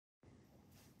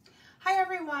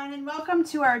everyone, and welcome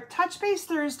to our Touch Base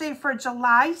Thursday for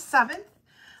July 7th.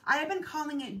 I have been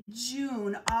calling it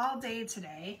June all day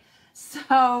today,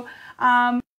 so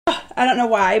I don't know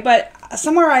why, but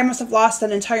somewhere I must have lost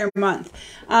an entire month.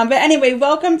 But anyway,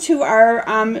 welcome to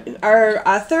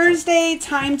our Thursday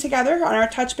time together on our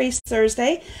Touch Base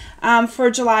Thursday for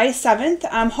July 7th.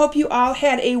 Hope you all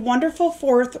had a wonderful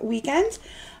 4th weekend.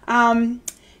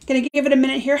 Gonna give it a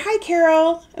minute here. Hi,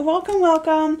 Carol. Welcome,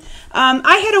 welcome.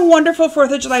 I had a wonderful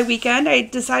 4th of July weekend. I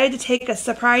decided to take a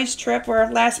surprise trip or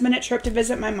a last-minute trip to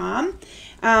visit my mom.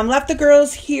 Left the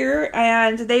girls here,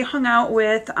 and they hung out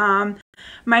with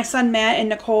my son Matt and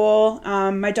Nicole,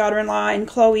 my daughter-in-law and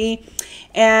Chloe,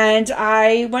 and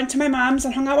I went to my mom's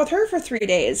and hung out with her for 3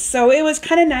 days. So it was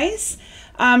kind of nice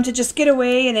to just get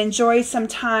away and enjoy some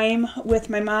time with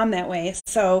my mom that way.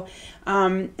 So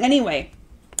anyway.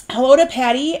 Hello to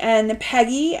Patty and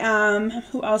Peggy.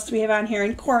 Who else do we have on here?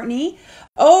 And Courtney.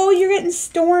 Oh, you're getting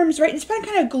storms, right? It's been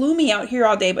kind of gloomy out here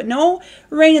all day, but no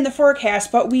rain in the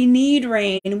forecast, but we need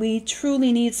rain. We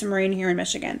truly need some rain here in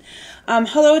Michigan.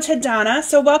 Hello to Donna.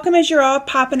 So welcome as you're all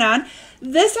popping on.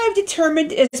 This I've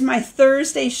determined is my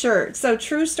Thursday shirt. So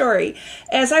true story.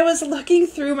 As I was looking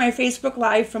through my Facebook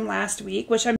Live from last week,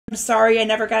 which I'm sorry I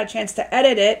never got a chance to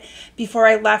edit it before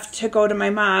I left to go to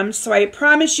my mom's. So I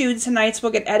promise you tonight's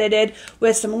will get edited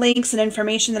with some links and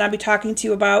information that I'll be talking to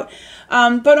you about.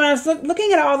 But when I was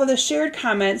looking at all of the shared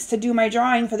comments to do my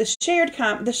drawing for the shared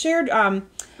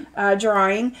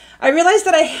drawing, I realized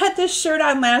that I had this shirt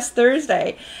on last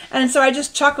Thursday. And so I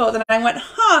just chuckled and I went,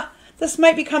 huh, this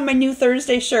might become my new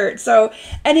Thursday shirt. So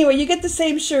anyway, you get the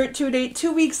same shirt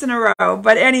 2 weeks in a row.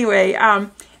 But anyway,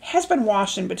 it has been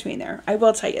washed in between there. I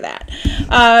will tell you that.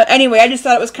 Anyway, I just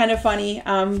thought it was kind of funny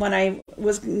when I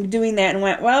was doing that and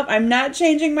went, well, I'm not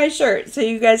changing my shirt. So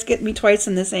you guys get me twice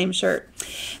in the same shirt.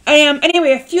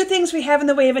 Anyway, a few things we have in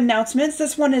the way of announcements.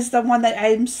 This one is the one that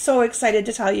I'm so excited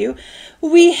to tell you.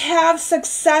 We have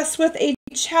success with a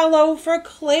cello for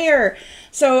Claire.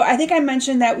 So I think I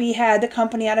mentioned that we had the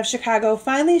company out of Chicago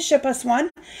finally ship us one,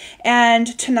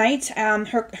 and tonight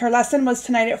her lesson was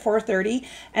tonight at 4:30,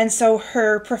 and so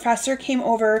her professor came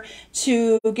over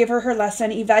to give her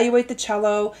lesson, evaluate the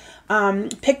cello,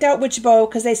 picked out which bow,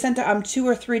 because they sent 2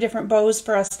 or 3 different bows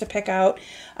for us to pick out.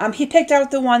 He picked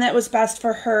out the one that was best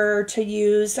for her to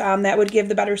use, that would give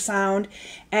the better sound,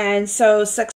 and so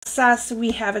success,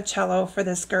 we have a cello for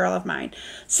this girl of mine.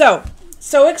 So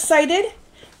excited.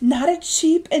 Not a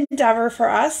cheap endeavor for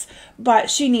us,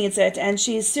 but she needs it, and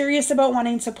she's serious about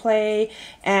wanting to play,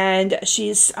 and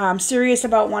she's serious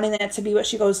about wanting that to be what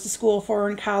she goes to school for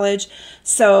in college.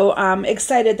 So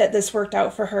excited that this worked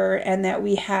out for her and that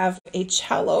we have a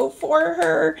cello for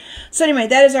her. So anyway,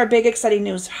 that is our big exciting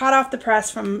news, hot off the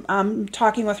press from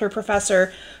talking with her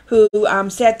professor, who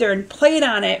sat there and played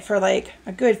on it for like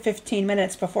a good 15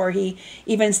 minutes before he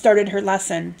even started her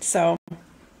lesson. So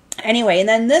anyway, and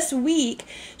then this week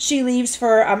she leaves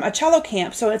for a cello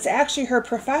camp. So it's actually her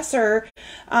professor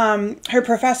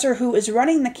who is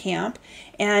running the camp,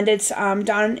 and it's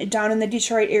down in the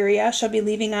Detroit area. She'll be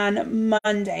leaving on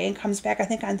Monday and comes back I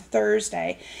think on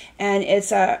Thursday, and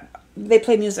it's they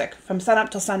play music from sun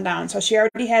up till sundown. So she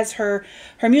already has her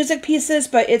music pieces,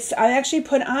 but it's actually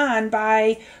put on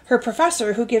by her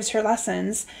professor who gives her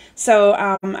lessons. So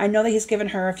I know that he's given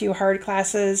her a few hard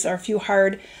classes or a few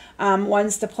hard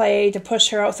ones to play to push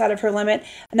her outside of her limit.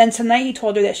 And then tonight he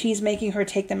told her that he's making her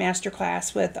take the master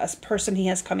class with a person he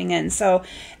has coming in. So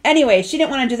anyway, she didn't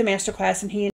want to do the master class,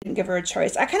 and he didn't give her a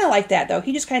choice. I kind of like that though.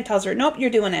 He just kind of tells her, nope, you're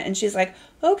doing it. And she's like,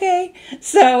 okay.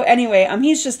 So anyway,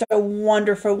 he's just a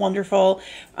wonderful, wonderful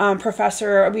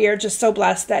professor. We are just so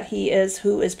blessed that he is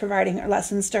who is providing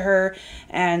lessons to her.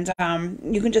 And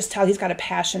you can just tell he's got a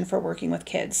passion for working with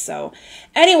kids. So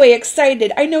anyway,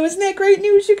 excited. I know, isn't that great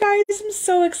news, you guys? I'm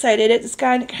so excited. It's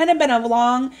kind of been a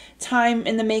long time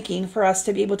in the making for us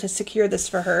to be able to secure this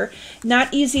for her.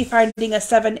 Not easy finding a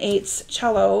 7/8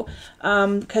 cello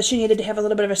because she needed to have a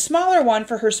little bit of a smaller one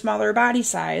for her smaller body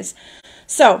size.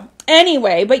 So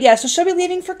anyway, but yeah, so she'll be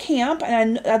leaving for camp,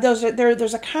 and there's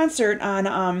a concert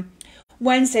on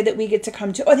Wednesday that we get to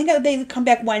come to. Oh, I think they come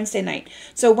back Wednesday night.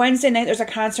 So Wednesday night there's a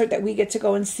concert that we get to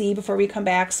go and see before we come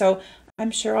back. So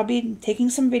I'm sure I'll be taking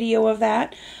some video of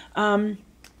that.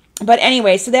 But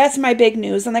anyway, so that's my big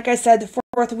news. And like I said, the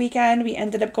 4th weekend, I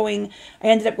ended up going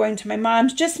to my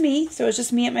mom's, just me. So it was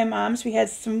just me at my mom's. We had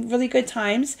some really good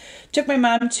times. Took my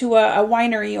mom to a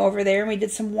winery over there, and we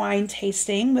did some wine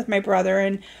tasting with my brother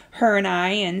and her and I.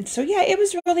 And so, yeah, it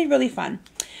was really, really fun.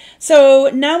 So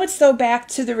now it's though back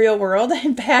to the real world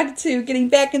and back to getting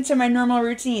back into my normal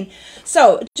routine.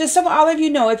 So just so all of you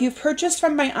know, if you've purchased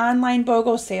from my online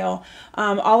BOGO sale,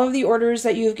 all of the orders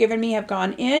that you've given me have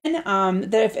gone in.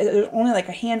 There's only like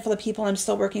a handful of people I'm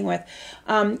still working with.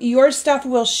 Your stuff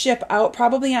will ship out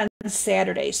probably on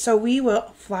Saturday. So we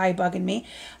will fly bugging me.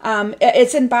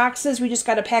 It's in boxes. We just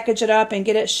got to package it up and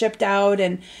get it shipped out,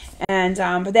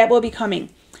 but that will be coming.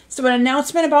 So an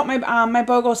announcement about my my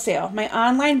BOGO sale. My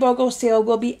online BOGO sale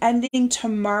will be ending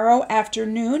tomorrow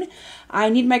afternoon. I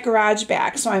need my garage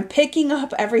back, so I'm picking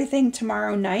up everything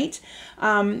tomorrow night.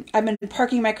 I've been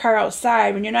parking my car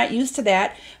outside. When you're not used to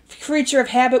that, creature of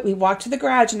habit, we walk to the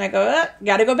garage and I go,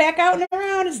 got to go back out and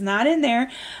around. It's not in there.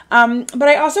 But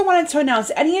I also wanted to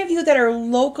announce, any of you that are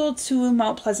local to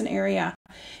Mount Pleasant area,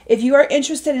 if you are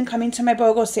interested in coming to my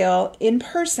BOGO sale in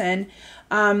person,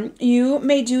 you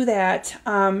may do that.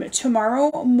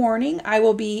 Tomorrow morning, I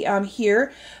will be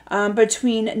here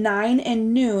between 9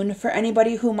 and noon for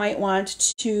anybody who might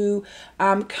want to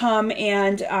come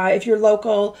and, if you're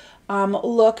local,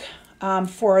 look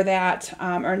for that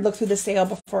or look through the sale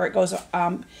before it goes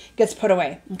gets put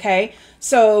away. Okay,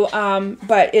 so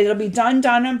but it'll be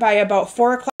done by about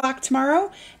 4 o'clock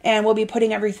tomorrow, and we'll be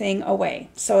putting everything away.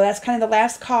 So that's kind of the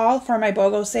last call for my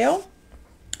BOGO sale.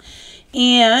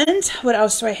 And what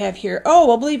else do I have here? Oh,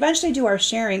 well, we'll eventually do our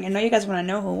sharing. I know you guys want to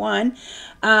know who won.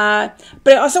 But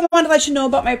I also wanted to let you know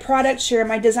about my product share,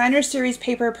 my designer series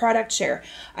paper product share.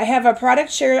 I have a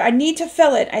product share. I need to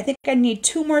fill it. I think I need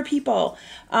 2 more people.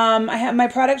 I have my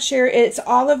product share. It's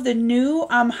all of the new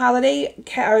holiday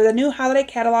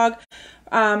catalog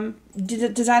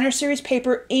designer series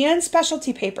paper and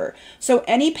specialty paper. So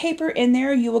any paper in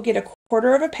there, you will get a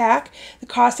quarter of a pack. The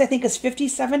cost, I think, is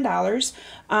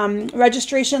 $57.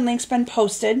 Registration link's been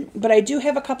posted, but I do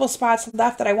have a couple spots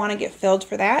left that I want to get filled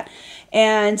for that.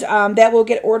 And that will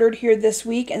get ordered here this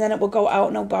week, and then it will go out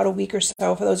in about a week or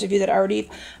so for those of you that already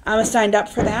signed up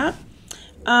for that.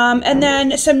 And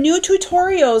then some new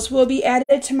tutorials will be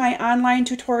added to my online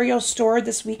tutorial store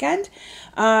this weekend.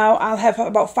 I'll have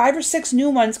about 5 or 6 new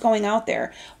ones going out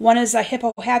there. One is a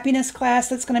Hippo Happiness class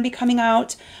that's going to be coming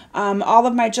out. All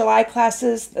of my July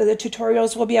classes, the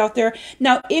tutorials will be out there.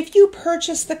 Now, if you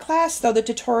purchase the class, though, the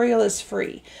tutorial is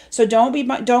free. So don't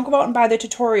go out and buy the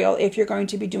tutorial if you're going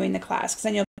to be doing the class, because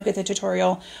then you'll get the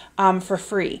tutorial for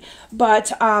free.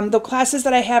 But the classes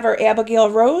that I have are Abigail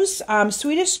Rose,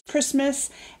 Swedish Christmas,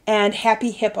 and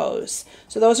Happy Hippos.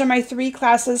 So those are my 3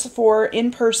 classes for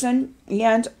in-person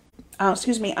and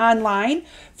online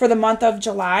for the month of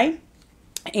July.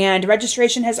 And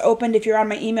registration has opened. If you're on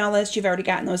my email list, you've already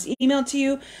gotten those emailed to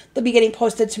you. They'll be getting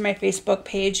posted to my Facebook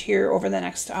page here over the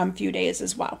next few days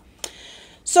as well.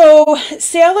 So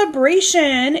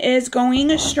celebration is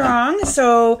going strong.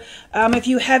 So if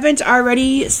you haven't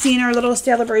already seen our little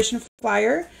celebration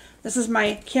flyer, this is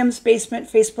my Kim's Basement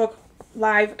Facebook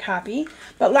Live copy,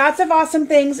 but lots of awesome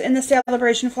things in the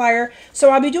celebration flyer. So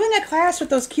I'll be doing a class with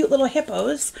those cute little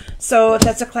hippos. So if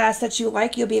that's a class that you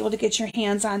like, you'll be able to get your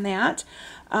hands on that.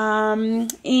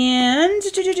 And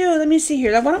let me see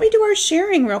here. Why don't we do our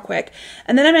sharing real quick,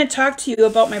 and then I'm going to talk to you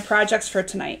about my projects for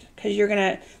tonight,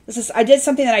 because I did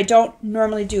something that I don't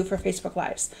normally do for Facebook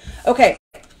Lives. Okay,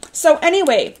 so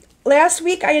anyway, last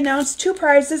week I announced 2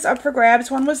 prizes up for grabs.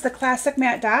 One was the classic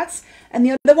matte dots, and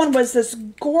the other one was this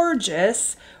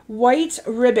gorgeous white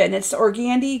ribbon. It's the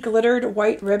organdy glittered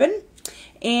white ribbon.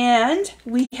 And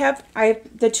we have,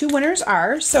 the 2 winners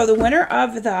are, so the winner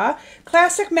of the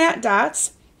classic matte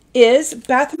dots is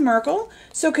Beth Merkel.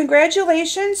 So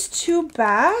congratulations to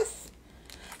Beth.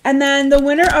 And then the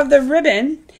winner of the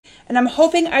ribbon, and I'm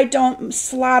hoping I don't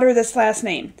slaughter this last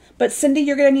name, but Cindy,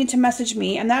 you're going to need to message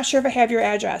me. I'm not sure if I have your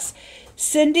address.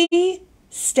 Cindy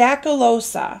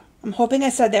Stacalosa. I'm hoping I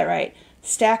said that right.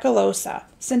 Stacalosa.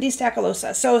 Cindy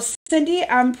Stacalosa. So Cindy,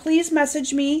 please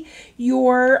message me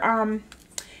your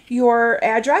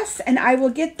address, and I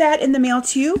will get that in the mail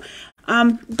to you.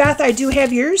 Beth, I do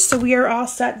have yours, so we are all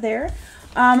set there.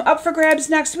 Up for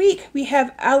grabs next week, we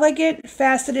have elegant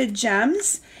faceted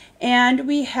gems, and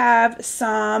we have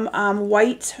some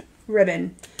white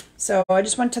ribbon. So I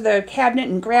just went to the cabinet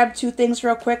and grabbed 2 things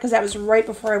real quick, because that was right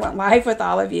before I went live with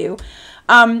all of you.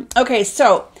 Okay,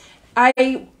 so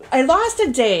I lost a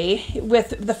day with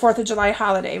the 4th of July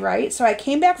holiday, right? So I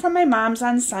came back from my mom's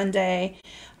on Sunday.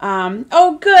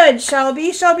 Oh, good,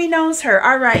 Shelby. Shelby knows her.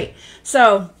 All right.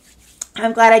 So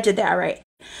I'm glad I did that right.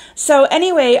 So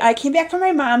anyway, I came back from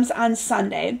my mom's on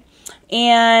Sunday,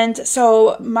 And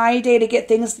so my day to get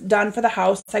things done for the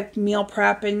house, like meal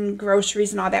prep and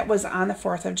groceries and all that, was on the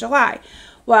 4th of July.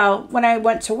 Well, when I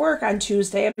went to work on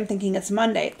Tuesday, I'm thinking it's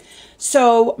Monday.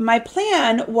 So my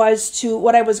plan was to,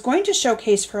 what I was going to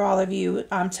showcase for all of you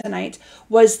tonight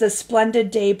was the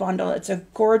Splendid Day bundle. It's a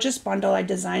gorgeous bundle. I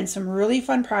designed some really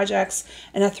fun projects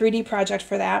and a 3D project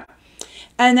for that.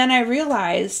 And then I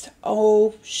realized,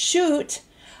 oh shoot,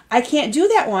 I can't do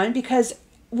that one because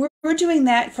we're doing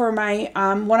that for my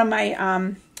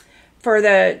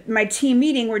my team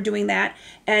meeting. We're doing that,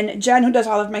 and Jen, who does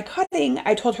all of my cutting,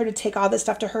 I told her to take all this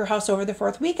stuff to her house over the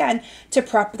 4th weekend to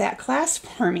prep that class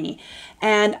for me,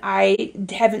 and I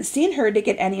haven't seen her to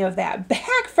get any of that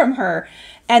back from her.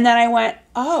 And then I went,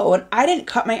 oh, and I didn't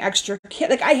cut my extra kit.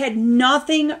 Like, I had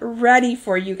nothing ready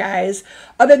for you guys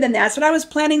other than that's what I was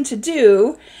planning to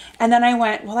do. And then I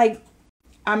went, well,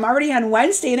 I'm already on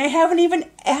Wednesday and I haven't even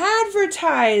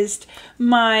advertised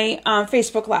my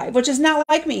Facebook Live, which is not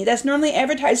like me. That's normally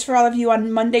advertised for all of you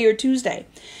on Monday or Tuesday.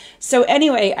 So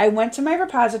anyway, I went to my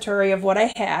repository of what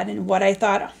I had and what I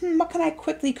thought, what can I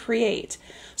quickly create?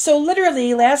 So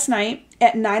literally last night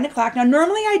at 9 o'clock, now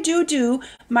normally I do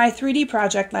my 3D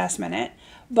project last minute,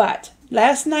 but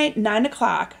last night, 9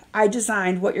 o'clock, I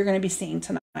designed what you're going to be seeing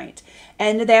tonight.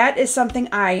 And that is something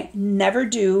I never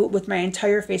do with my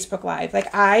entire Facebook Live. Like,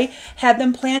 I had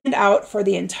them planned out for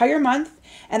the entire month,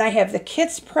 and I have the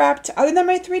kits prepped. Other than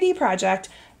my 3D project,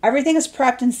 everything is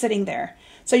prepped and sitting there.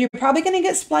 So you're probably going to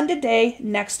get Splendid Day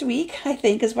next week, I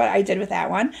think is what I did with that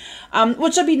one,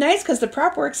 which will be nice because the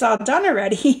prep work's all done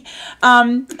already.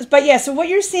 But yeah, so what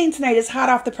you're seeing tonight is hot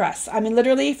off the press. I mean,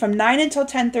 literally from 9 until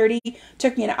 10:30,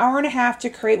 took me an hour and a half to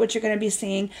create what you're going to be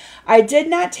seeing. I did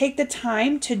not take the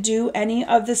time to do any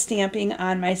of the stamping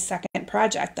on my second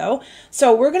project though.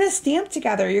 So we're going to stamp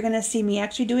together. You're going to see me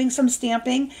actually doing some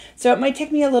stamping. So it might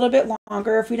take me a little bit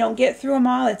longer. If we don't get through them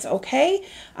all, it's okay.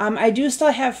 I do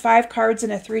still have 5 cards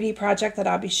in a 3D project that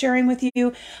I'll be sharing with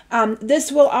you.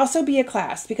 This will also be a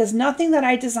class because nothing that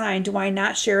I designed do I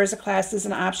not share as a class as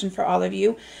an option for all of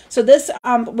you. So this,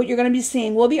 what you're going to be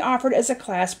seeing, will be offered as a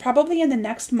class probably in the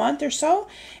next month or so,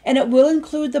 and it will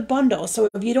include the bundle. So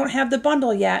if you don't have the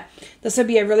bundle yet, this will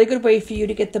be a really good way for you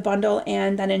to get the bundle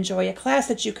and then enjoy a class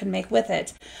that you can make with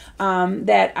it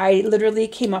that I literally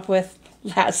came up with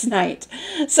last night.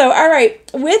 So, all right,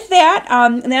 with that,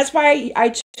 and that's why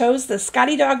I chose the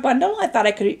Skottie Dog Bundle. I thought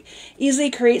I could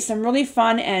easily create some really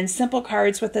fun and simple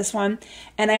cards with this one,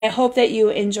 and I hope that you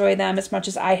enjoy them as much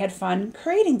as I had fun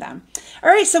creating them. All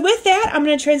right, so with that, I'm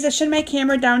going to transition my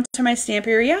camera down to my stamp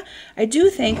area. I do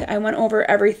think I went over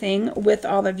everything with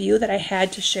all of you that I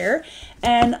had to share,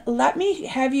 and let me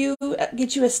have you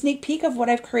get you a sneak peek of what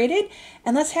I've created,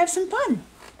 and let's have some fun.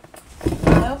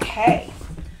 Okay.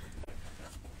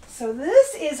 So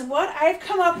this is what I've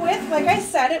come up with. Like I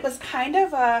said, it was kind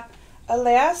of a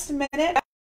last minute,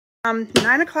 9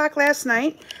 o'clock last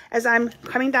night as I'm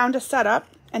coming down to set up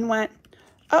and went,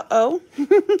 uh-oh.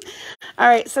 All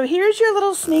right, so here's your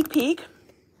little sneak peek,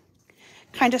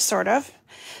 kind of, sort of.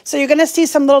 So you're going to see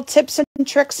some little tips and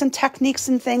tricks and techniques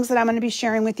and things that I'm going to be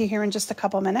sharing with you here in just a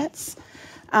couple minutes.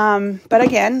 But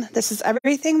again, this is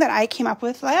everything that I came up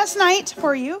with last night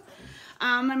for you.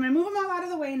 I'm going to move them all out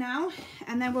of the way now,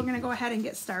 and then we're going to go ahead and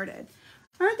get started.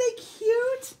 Aren't they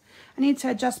cute? I need to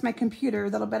adjust my computer a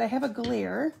little bit. I have a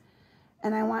glare,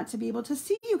 and I want to be able to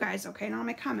see you guys, okay, and all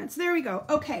my comments. There we go.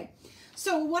 Okay,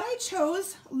 so what I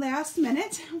chose last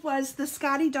minute was the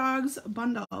Skottie Dogs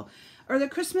Bundle, or the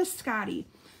Christmas Skottie.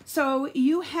 So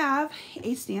you have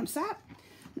a stamp set,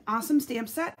 an awesome stamp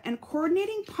set, and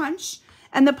coordinating punch,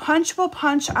 and the punch will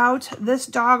punch out this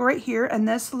dog right here and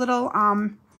this little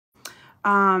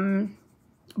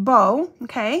bow,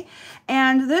 okay,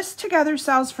 and this together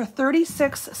sells for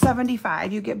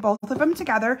 $36.75. You get both of them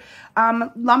together,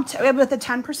 lumped with a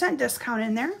 10% discount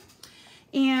in there,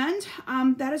 and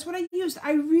that is what I used.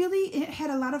 I really had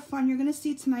a lot of fun. You're going to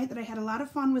see tonight that I had a lot of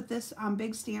fun with this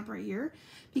big stamp right here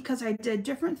because I did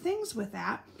different things with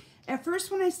that. At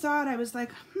first when I saw it, I was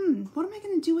like, what am I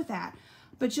going to do with that?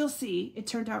 But you'll see, it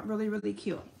turned out really, really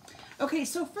cute. Okay,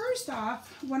 so first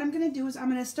off, what I'm going to do is I'm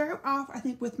going to start off, I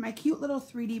think, with my cute little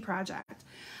 3D project.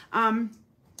 And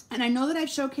I know that I've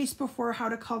showcased before how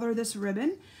to color this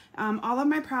ribbon. All of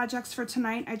my projects for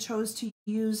tonight, I chose to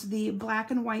use the black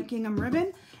and white gingham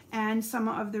ribbon and some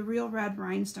of the real red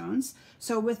rhinestones.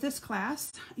 So with this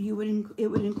class, it would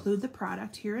include the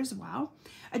product here as well.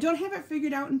 I don't have it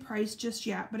figured out in price just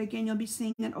yet, but again, you'll be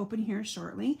seeing it open here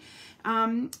shortly.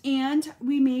 And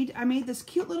I made this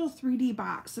cute little 3D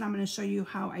box that I'm going to show you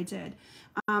how I did.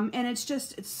 And it's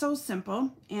so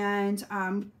simple and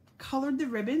colored the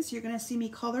ribbon, so you're going to see me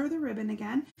color the ribbon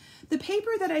again. The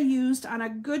paper that I used on a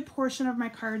good portion of my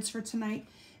cards for tonight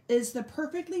is the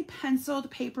perfectly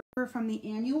penciled paper from the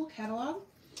annual catalog.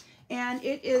 And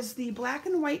it is the black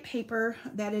and white paper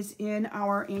that is in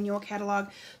our annual catalog.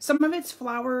 Some of it's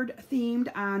flowered themed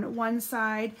on one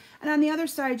side, and on the other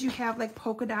side you have like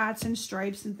polka dots and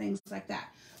stripes and things like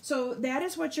that. So that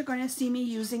is what you're going to see me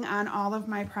using on all of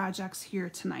my projects here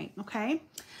tonight, okay?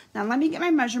 Now let me get my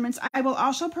measurements. I will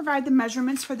also provide the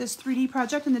measurements for this 3D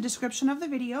project in the description of the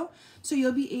video, so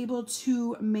you'll be able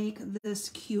to make this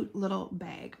cute little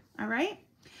bag, all right?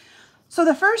 So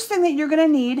the first thing that you're going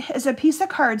to need is a piece of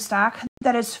cardstock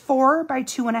that is 4 by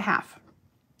 2.5.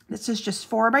 This is just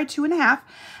 4 by 2.5.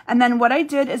 And then what I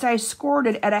did is I scored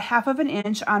it at 1/2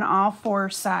 inch on all 4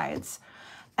 sides.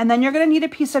 And then you're going to need a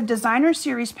piece of designer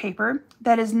series paper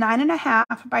that is 9.5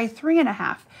 by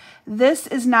 3.5. This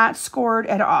is not scored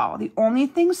at all. The only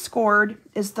thing scored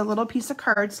is the little piece of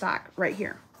cardstock right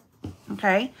here.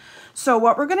 Okay, so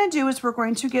what we're going to do is we're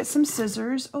going to get some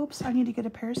scissors. Oops, I need to get a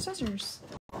pair of scissors.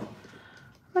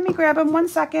 Let me grab them 1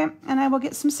 second and I will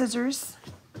get some scissors.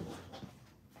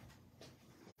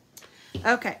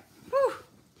 Okay, whew.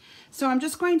 So I'm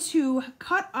just going to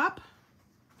cut up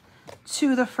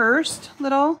to the first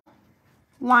little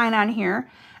line on here.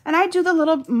 And I do the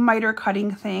little miter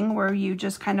cutting thing where you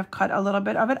just kind of cut a little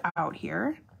bit of it out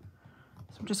here.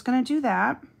 So I'm just going to do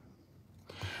that.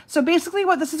 So basically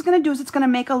what this is going to do is it's going to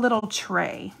make a little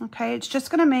tray. Okay, it's just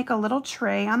going to make a little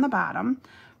tray on the bottom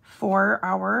for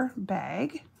our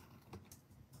bag.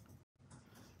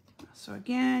 So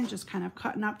again, just kind of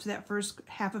cutting up to that first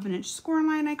 1/2 inch score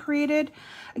line I created.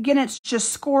 Again, it's just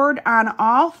scored on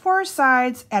all 4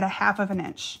 sides at 1/2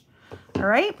 inch. All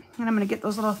right, and I'm going to get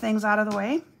those little things out of the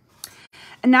way.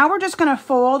 And now we're just going to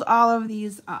fold all of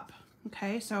these up.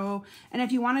 Okay, so, and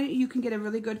if you want to, you can get a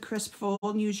really good crisp fold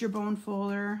and use your bone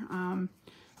folder.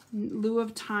 In lieu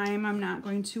of time, I'm not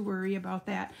going to worry about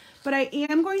that. But I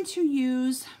am going to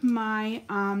use my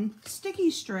sticky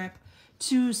strip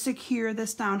to secure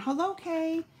this down. Hello,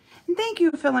 Kay. And thank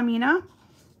you, Philomena.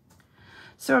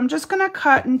 So I'm just going to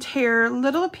cut and tear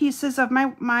little pieces of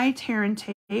my tear and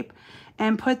tape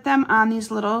and put them on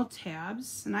these little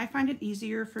tabs. And I find it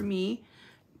easier for me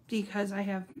because I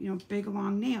have, you know, big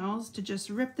long nails to just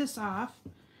rip this off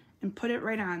and put it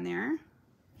right on there.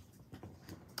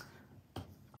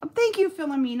 Thank you,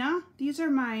 Philomena. These are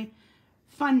my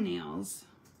fun nails,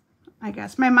 I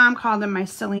guess. My mom called them my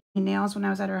silly nails when I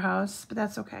was at her house, but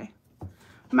that's okay.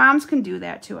 Moms can do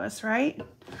that to us, right?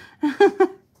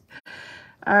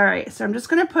 All right, so I'm just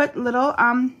going to put little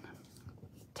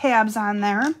tabs on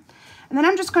there. And then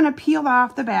I'm just going to peel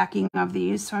off the backing of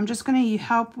these. So I'm just going to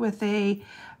help with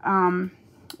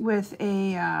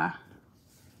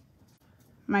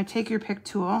my take your pick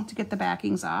tool to get the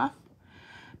backings off.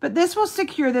 But this will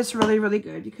secure this really, really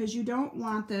good because you don't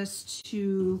want this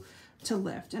to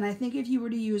lift. And I think if you were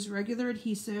to use regular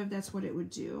adhesive, that's what it would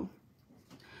do.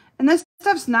 And this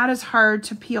stuff's not as hard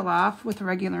to peel off with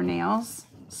regular nails.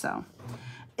 So,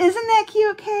 isn't that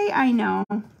cute, Kay? I know.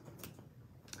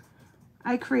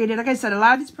 I created, like I said, a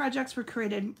lot of these projects were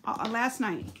created last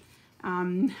night,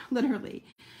 literally.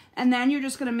 And then you're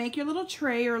just going to make your little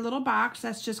tray or a little box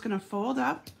that's just going to fold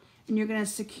up. And you're going to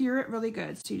secure it really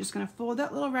good. So you're just going to fold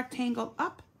that little rectangle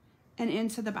up and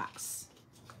into the box.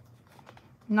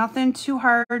 Nothing too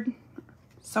hard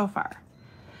so far.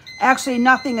 Actually,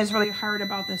 nothing is really hard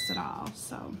about this at all.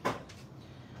 So,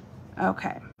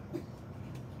 okay.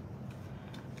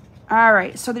 All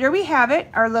right, so there we have it,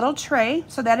 our little tray.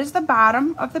 So that is the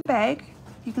bottom of the bag.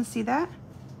 You can see that.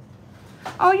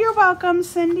 Oh, you're welcome,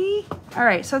 Cindy. All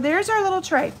right, so there's our little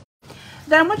tray.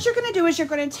 Then what you're going to do is you're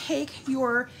going to take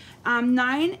your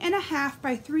 9.5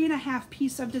 by 3.5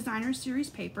 piece of designer series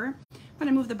paper. I'm going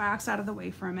to move the box out of the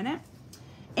way for a minute.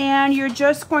 And you're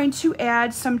just going to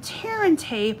add some tear and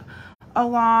tape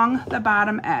along the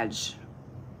bottom edge.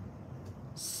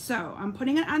 So I'm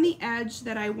putting it on the edge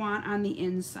that I want on the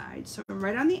inside. So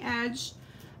right on the edge,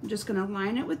 I'm just going to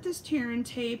line it with this tear and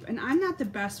tape. And I'm not the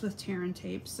best with tear and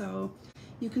tape, so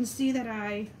you can see that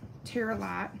I tear a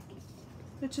lot,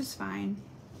 which is fine.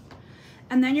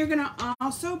 And then you're going to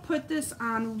also put this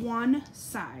on one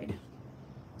side.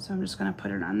 So I'm just going to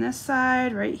put it on this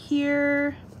side right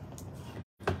here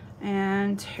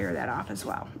and tear that off as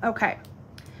well. Okay,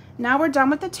 now we're done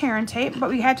with the tear and tape, but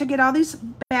we had to get all these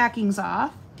backings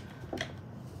off.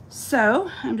 So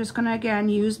I'm just going to again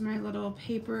use my little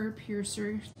paper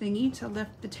piercer thingy to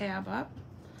lift the tab up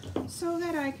so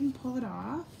that I can pull it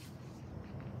off.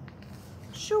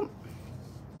 Shoot.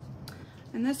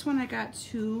 And this one I got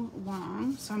too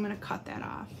long, so I'm going to cut that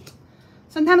off.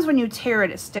 Sometimes when you tear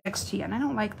it, it sticks to you, and I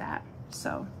don't like that.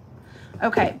 So,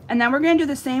 okay, and then we're gonna do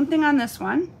the same thing on this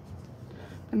one.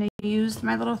 I'm gonna use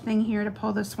my little thing here to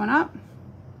pull this one up.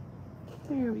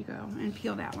 There we go, and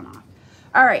peel that one off.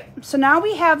 All right, so now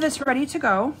we have this ready to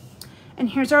go. And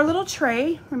here's our little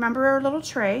tray. Remember our little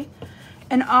tray.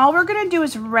 And all we're gonna do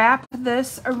is wrap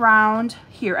this around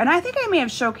here. And I think I may have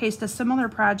showcased a similar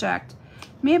project.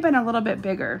 It may have been a little bit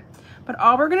bigger. But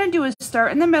all we're gonna do is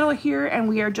start in the middle here, and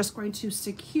we are just going to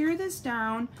secure this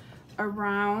down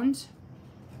around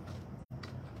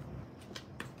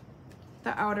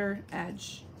the outer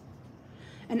edge.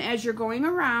 And as you're going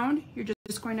around, you're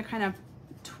just going to kind of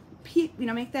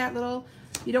make that little,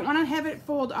 you don't want to have it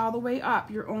fold all the way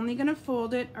up. You're only going to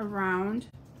fold it around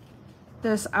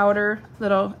this outer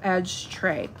little edge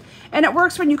tray. And it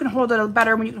works when you can hold it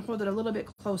better, when you can hold it a little bit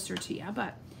closer to you.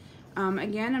 But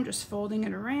again, I'm just folding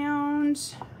it around,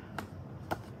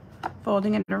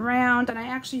 and I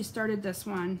actually started this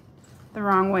one the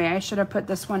wrong way. I should have put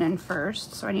this one in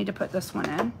first, so I need to put this one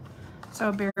in.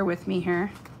 So bear with me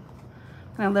here.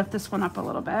 I'm going to lift this one up a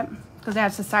little bit because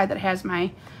that's the side that has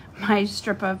my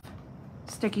strip of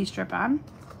sticky strip on.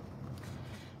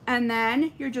 And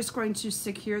then you're just going to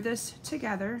secure this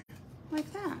together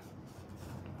like that.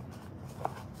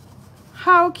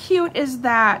 How cute is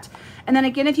that? And then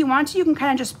again, if you want to, you can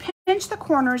kind of just pinch the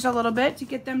corners a little bit to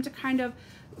get them to kind of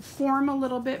form a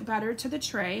little bit better to the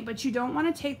tray, but you don't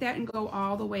want to take that and go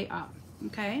all the way up,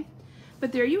 okay?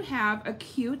 But there you have a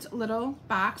cute little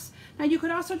box. Now you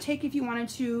could also take, if you wanted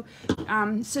to,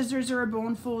 scissors or a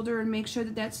bone folder and make sure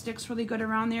that that sticks really good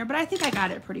around there, but I think I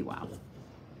got it pretty well.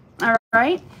 All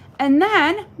right, and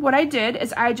then what I did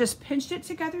is I just pinched it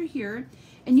together here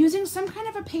and using some kind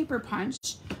of a paper punch.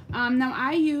 Now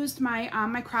I used my,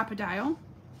 my Crocodile.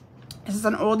 This is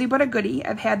an oldie but a goodie.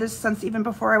 I've had this since even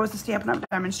before I was a Stampin' Up!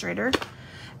 Demonstrator.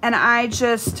 And I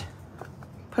just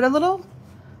put a little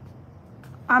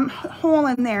hole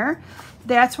in there.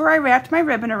 That's where I wrapped my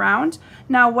ribbon around.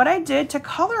 Now what I did to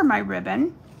color my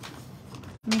ribbon,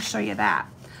 let me show you that.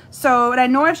 So, and I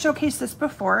know I've showcased this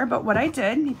before, but what I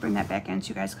did, let me bring that back in so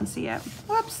you guys can see it.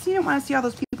 Whoops, you don't want to see all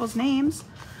those people's names.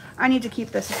 I need to keep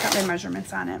this, it's got my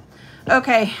measurements on it.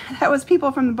 Okay, that was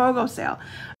people from the Vogel sale.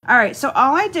 All right, so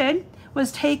all I did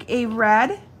was take a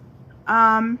red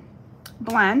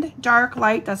blend, dark,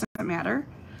 light, doesn't matter.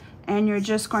 And you're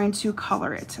just going to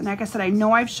color it. And like I said, I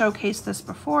know I've showcased this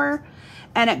before,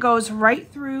 and it goes right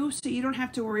through, so you don't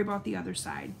have to worry about the other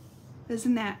side.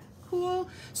 Isn't that cool?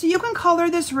 So you can color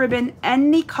this ribbon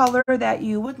any color that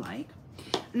you would like.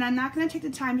 And I'm not going to take the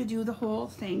time to do the whole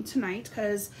thing tonight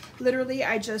because literally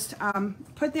I just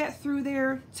put that through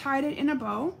there, tied it in a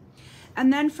bow.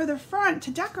 And then for the front,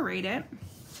 to decorate it,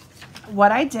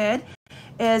 what I did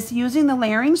is using the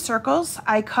layering circles,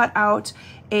 I cut out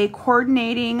a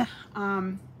coordinating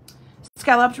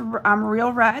scalloped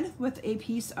real red with a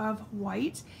piece of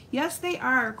white. Yes, they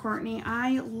are, Courtney.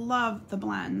 I love the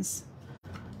blends.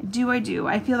 I do.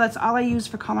 I feel that's all I use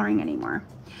for coloring anymore.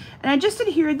 And I just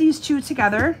adhered these two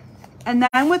together. And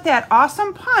then with that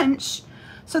awesome punch,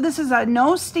 so this is a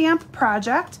no stamp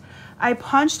project, I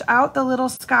punched out the little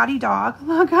Skottie dog.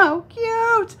 Look how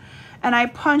cute. And I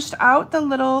punched out the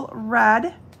little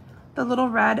red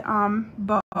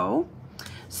bow.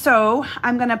 So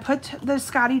I'm gonna put the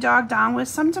Skottie dog down with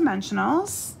some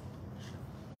dimensionals.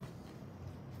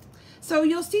 So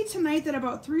you'll see tonight that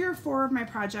about 3 or 4 of my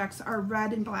projects are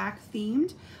red and black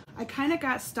themed. I kind of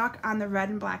got stuck on the red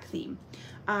and black theme.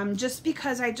 Just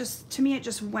because to me it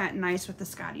just went nice with the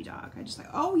Skottie dog. I just like,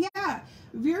 oh yeah,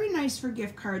 very nice for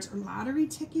gift cards or lottery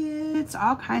tickets,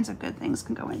 all kinds of good things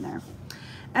can go in there.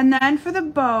 And then for the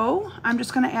bow, I'm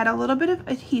just gonna add a little bit of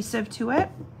adhesive to it.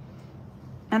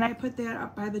 And I put that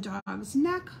up by the dog's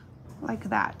neck like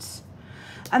that.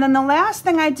 And then the last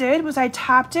thing I did was I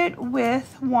topped it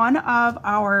with one of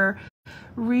our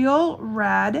real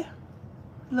red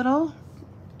little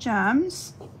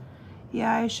gems.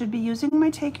 Yeah, I should be using my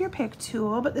Take Your Pick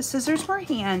tool, but the scissors were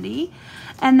handy.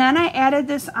 And then I added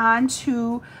this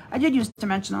onto, I did use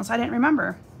dimensionals, I didn't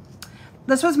remember.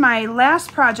 This was my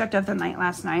last project of the night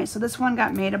last night, so this one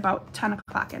got made about 10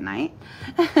 o'clock at night.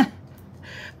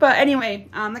 But anyway,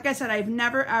 like I said, I've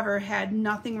never ever had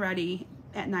nothing ready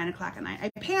at 9 o'clock at night. I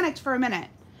panicked for a minute.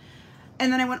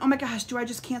 And then I went, oh my gosh, do I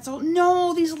just cancel?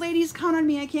 No, these ladies count on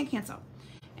me, I can't cancel.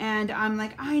 And I'm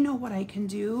like, I know what I can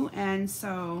do. And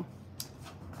so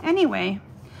anyway,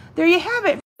 there you have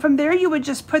it. From there, you would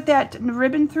just put that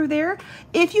ribbon through there.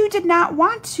 If you did not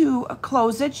want to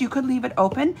close it, you could leave it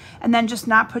open and then just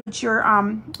not put your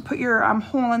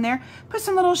hole in there. Put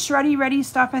some little shreddy ready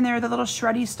stuff in there, the little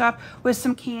shreddy stuff with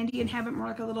some candy, and have it more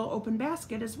like a little open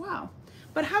basket as well.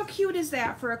 But how cute is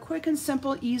that for a quick and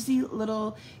simple, easy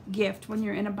little gift when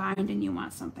you're in a bind and you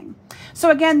want something?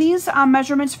 So again, these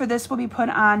measurements for this will be put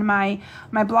on my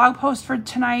blog post for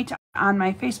tonight, on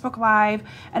my Facebook Live,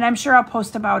 and I'm sure I'll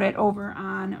post about it over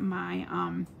on my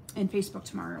in Facebook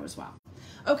tomorrow as well.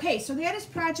 Okay, so that is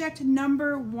project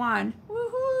number 1.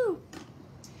 Woohoo!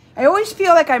 I always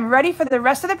feel like I'm ready for the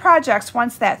rest of the projects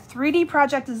once that 3D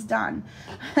project is done.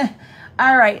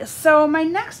 All right, so my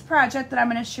next project that I'm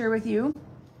going to share with you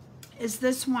is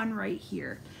this one right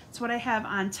here. It's what I have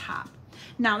on top.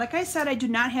 Now, like I said, I do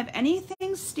not have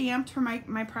anything stamped for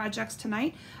my projects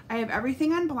tonight. I have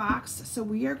everything on blocks, so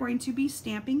we are going to be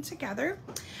stamping together.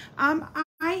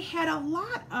 I had a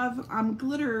lot of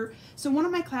glitter. So one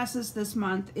of my classes this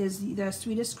month is the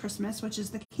Sweetest Christmas, which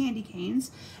is the candy canes.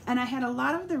 And I had a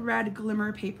lot of the red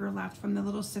glimmer paper left from the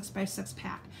little 6x6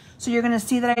 pack. So you're going to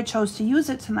see that I chose to use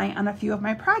it tonight on a few of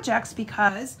my projects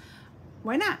because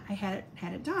why not? I had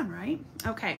it done, right?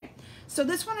 Okay. So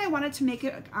this one I wanted to make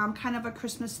it kind of a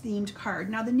Christmas themed card.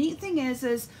 Now the neat thing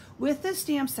is with this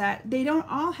stamp set, they don't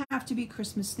all have to be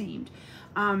Christmas themed.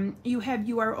 You have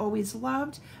You Are Always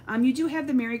Loved. You do have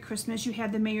the Merry Christmas. You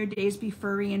have the May Your Days Be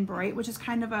Furry and Bright, which is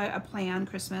kind of a play on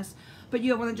Christmas. But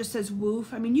you have one that just says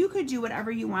woof. I mean, you could do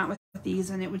whatever you want with these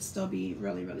and it would still be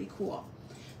really, really cool.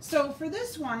 So for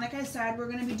this one, like I said, we're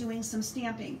going to be doing some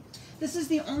stamping. This is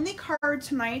the only card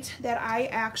tonight that I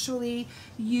actually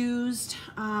used.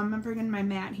 I'm bringing my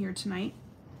mat here tonight.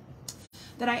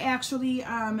 That I actually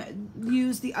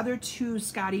used the other 2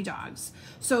 Skottie dogs.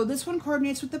 So this one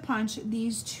coordinates with the punch.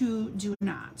 These 2 do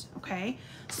not, okay?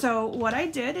 So what I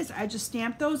did is I just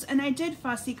stamped those and I did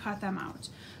fussy cut them out.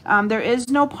 There is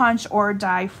no punch or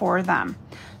die for them.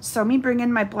 So me bring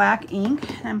in my black ink.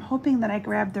 And I'm hoping that I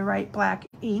grabbed the right black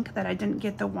ink, that I didn't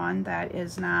get the one that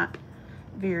is not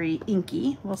very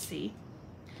inky. We'll see.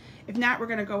 If not, we're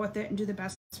gonna go with it and do the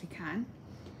best we can.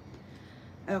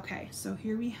 Okay, so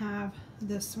here we have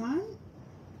this one.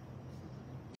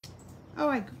 Oh,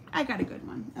 I got a good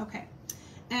one. Okay,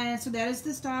 and so that is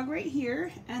this dog right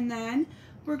here, and then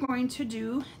we're going to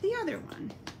do the other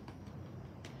one.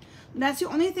 That's the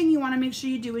only thing you want to make sure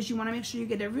you do, is you want to make sure you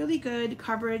get a really good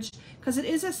coverage, because it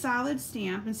is a solid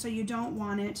stamp, and so you don't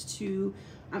want it to,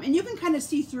 and you can kind of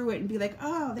see through it and be like,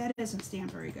 oh, that isn't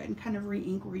stamped very good, and kind of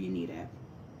re-ink where you need it.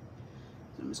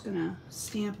 So I'm just gonna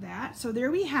stamp that. So there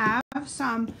we have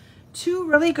some 2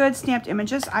 really good stamped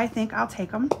images. I think I'll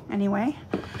take them anyway.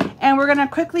 And we're gonna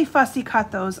quickly fussy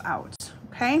cut those out,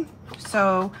 okay?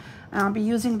 So I'll be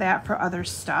using that for other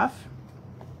stuff.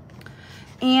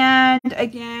 And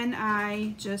again,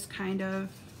 I just kind of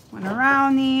went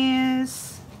around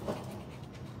these.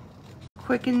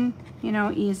 Quick and, you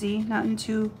know, easy, nothing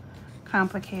too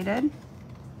complicated.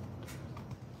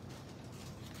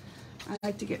 I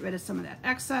like to get rid of some of that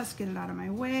excess, get it out of my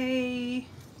way.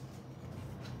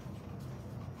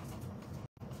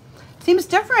 Seems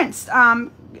different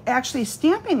actually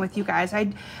stamping with you guys. I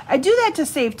do that to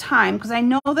save time, because I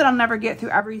know that I'll never get through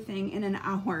everything in an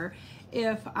hour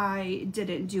if I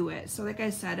didn't do it. So like I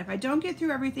said, if I don't get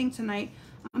through everything tonight,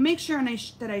 I'll make sure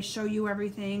that I show you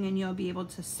everything and you'll be able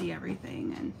to see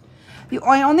everything. And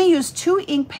I only used 2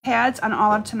 ink pads on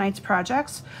all of tonight's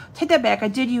projects. Take that back, I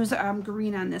did use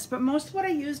green on this, but most of what I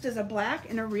used is a black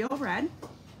and a real red.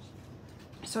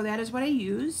 So that is what I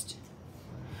used.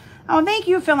 Oh, thank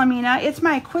you, Philomena. It's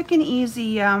my quick and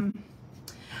easy.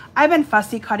 I've been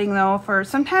fussy cutting though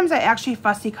sometimes I actually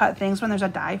fussy cut things when there's a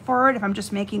die for it, if I'm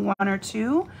just making 1 or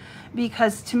 2,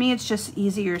 because to me it's just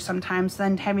easier sometimes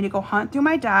than having to go hunt through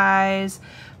my dies,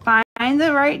 find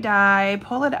the right die,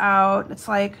 pull it out. It's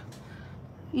like,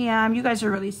 yeah, you guys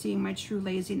are really seeing my true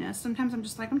laziness. Sometimes I'm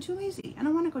just like, I'm too lazy. I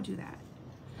don't want to go do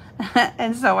that.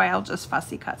 And so I'll just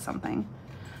fussy cut something.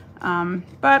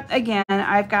 But again,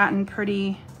 I've gotten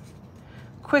pretty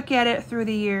quick at it through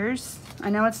the years. I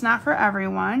know it's not for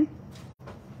everyone.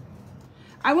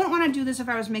 I wouldn't want to do this if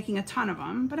I was making a ton of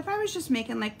them, but if I was just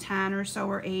making like 10 or so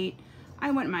or 8, I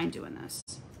wouldn't mind doing this.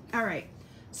 All right,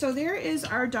 so there is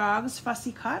our dog's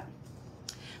fussy cut.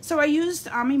 So I used,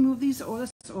 let me move this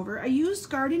over. I used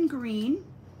Garden Green.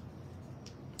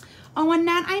 Oh,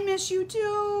 Annette, I miss you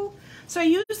too. So I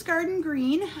used Garden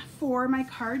Green for my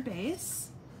card base.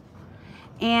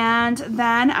 And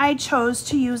then I chose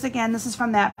to use, again, this is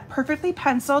from that perfectly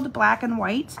penciled black and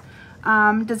white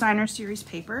designer series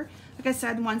paper. Like I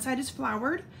said, one side is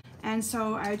flowered, and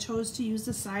so I chose to use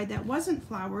the side that wasn't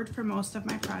flowered for most of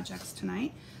my projects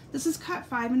tonight. This is cut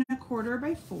 5 1/4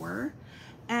 by 4.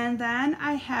 And then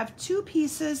I have 2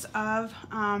 pieces of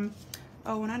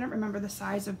Oh, and I don't remember the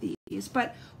size of these,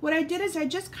 but what I did is I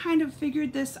just kind of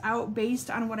figured this out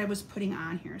based on what I was putting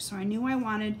on here. So I knew I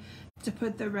wanted to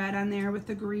put the red on there with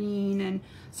the green, and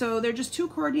so they're just 2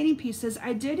 coordinating pieces.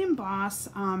 I did emboss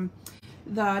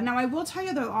now I will tell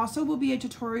you there also will be a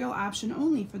tutorial option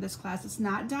only for this class. It's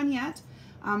not done yet.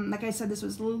 Like I said, this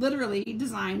was literally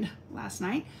designed last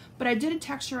night, but I did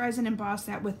texturize and emboss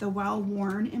that with the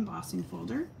well-worn embossing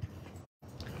folder.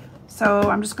 So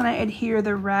I'm just going to adhere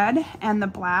the red and the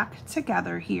black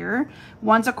together here.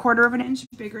 One's 1/4 inch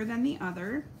bigger than the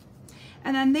other.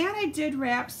 And then that I did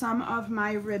wrap some of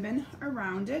my ribbon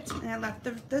around it, and I left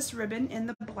this ribbon in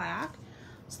the black.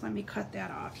 So let me cut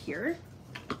that off here.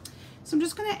 So I'm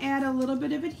just going to add a little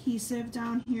bit of adhesive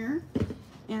down here.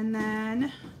 And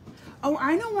then, oh,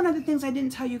 I know one of the things I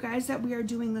didn't tell you guys that we are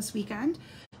doing this weekend.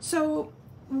 So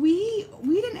we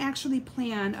didn't actually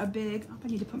plan a big, oh, I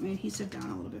need to put my adhesive down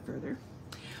a little bit further.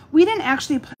 We didn't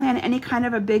actually plan any kind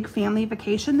of a big family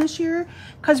vacation this year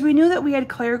because we knew that we had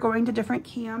Claire going to different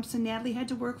camps and Natalie had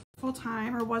to work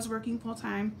full-time, or was working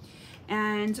full-time.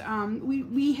 And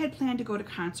we had planned to go to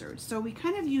concerts. So we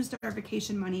kind of used our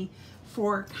vacation money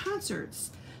for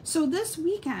concerts. So this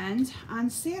weekend on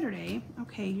Saturday,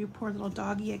 okay, you poor little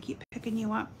doggy, I keep picking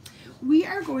you up. We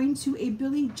are going to a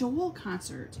Billy Joel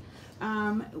concert,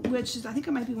 which is, I think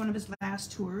it might be one of his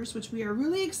last tours, which we are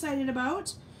really excited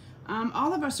about.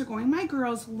 All of us are going. My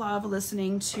girls love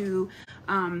listening to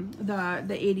the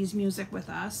 80s music with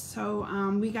us. So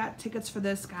we got tickets for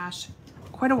this, gosh,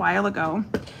 quite a while ago.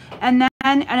 And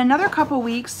then in another couple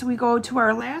weeks, we go to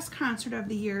our last concert of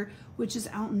the year, which is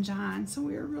Elton John. So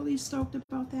we're really stoked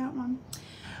about that one.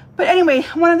 But anyway,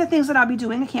 one of the things that I'll be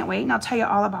doing, I can't wait, and I'll tell you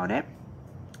all about it.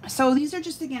 So these are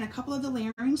just, again, a couple of the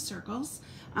layering circles.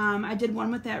 I did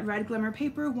one with that red glimmer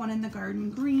paper, one in the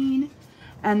garden green.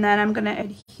 And then I'm going to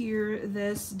adhere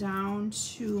this down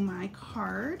to my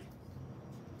card.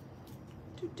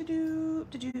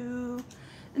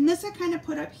 And this I kind of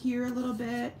put up here a little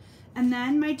bit. And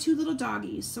then my 2 little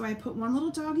doggies. So I put one little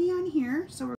doggy on here.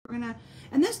 So we're going to,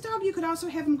 and this dog, you could also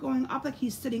have him going up like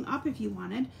he's sitting up if you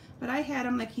wanted. But I had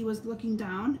him like he was looking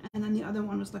down, and then the other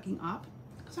one was looking up.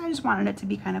 So I just wanted it to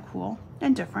be kind of cool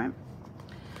and different.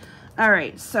 All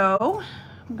right, so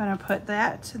I'm going to put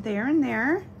that there and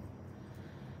there.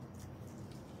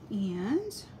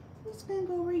 And I'm just going to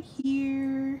go right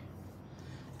here.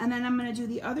 And then I'm going to do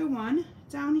the other one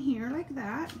down here like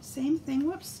that. Same thing,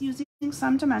 whoops, using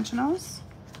some dimensionals.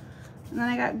 And then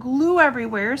I got glue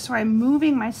everywhere, so I'm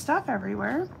moving my stuff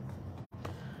everywhere.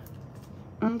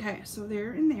 Okay, so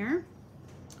there and there.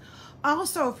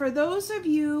 Also, for those of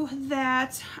you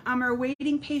that are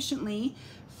waiting patiently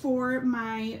for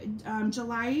my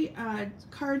July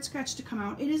card sketch to come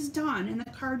out, it is done, and the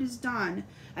card is done.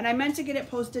 And I meant to get it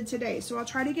posted today, so I'll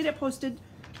try to get it posted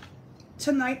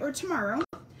tonight or tomorrow.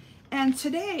 And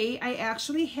today I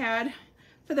actually had,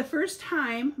 for the first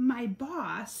time, my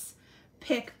boss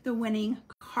pick the winning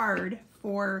card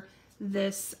for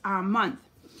this month.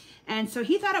 And so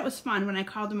he thought it was fun when I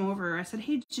called him over. I said,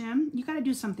 hey, Jim, you got to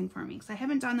do something for me because I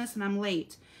haven't done this and I'm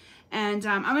late. And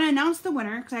I'm going to announce the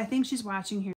winner because I think she's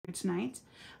watching here tonight.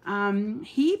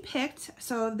 He picked,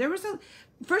 so there was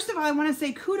first of all, I want to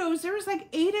say kudos. There was like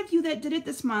 8 of you that did it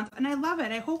this month, and I love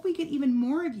it. I hope we get even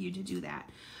more of you to do that.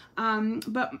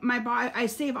 But I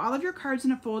save all of your cards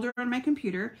in a folder on my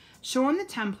computer, show them the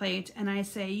template, and I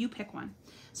say, you pick one.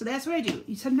 So that's what I do.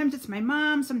 Sometimes it's my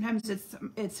mom, sometimes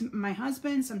it's my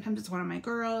husband, sometimes it's one of my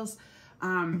girls.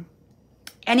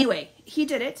 Anyway, he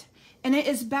did it, and it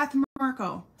is Beth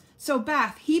Merkel. So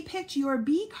Beth, he picked your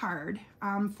B card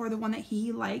for the one that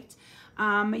he liked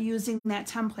using that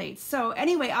template. So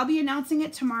anyway, I'll be announcing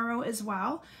it tomorrow as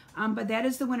well. But that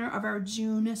is the winner of our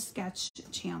June sketch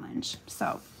challenge.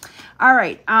 So, all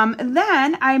right.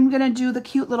 Then I'm going to do the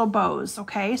cute little bows.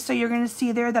 Okay. So you're going to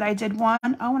see there that I did one.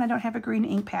 Oh, and I don't have a green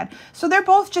ink pad. So they're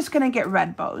both just going to get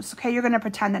red bows. Okay. You're going to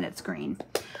pretend that it's green.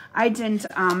 I didn't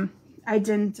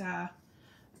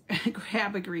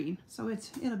grab a green, so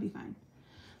it'll be fine.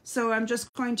 So I'm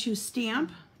just going to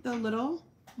stamp the little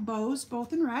bows,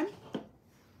 both in red.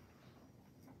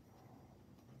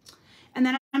 And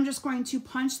then I'm just going to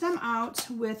punch them out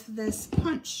with this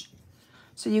punch.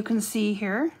 So you can see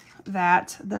here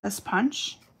that this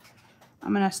punch,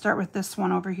 I'm going to start with this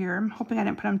one over here. I'm hoping I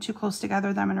didn't put them too close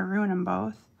together that I'm going to ruin them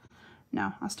both.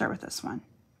 No, I'll start with this one.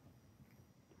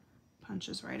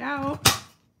 Punches right out.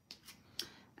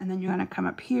 And then you're going to come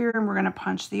up here and we're going to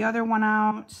punch the other one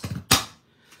out.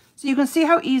 So you can see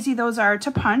how easy those are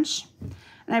to punch.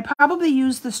 And I probably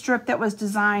used the strip that was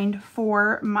designed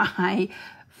for my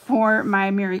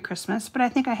Merry Christmas, but I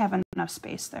think I have enough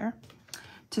space there.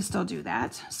 to still do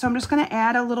that. So I'm just going to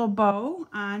add a little bow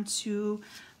onto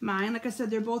mine. Like I said,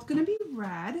 they're both going to be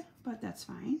red, but that's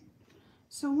fine.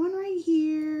 So one right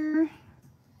here.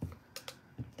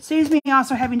 Saves me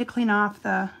also having to clean off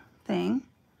the thing.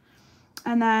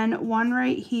 And then one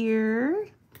right here.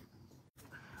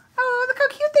 Oh, look how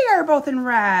cute they are, both in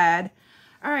red.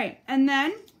 All right, and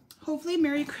then hopefully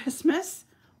Merry Christmas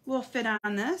will fit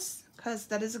on this, because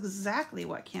that is exactly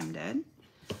what Kim did.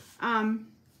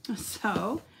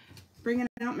 So bringing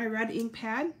out my red ink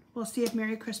pad, we'll see if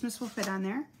Merry Christmas will fit on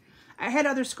there. I had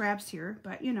other scraps here,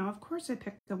 but you know, of course I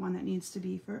picked the one that needs to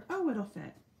be for, oh, it'll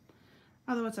fit.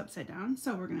 Although it's upside down,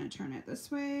 so we're gonna turn it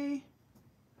this way.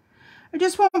 I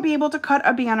just won't be able to cut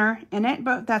a banner in it,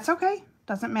 but that's okay.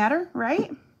 Doesn't matter,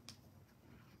 right?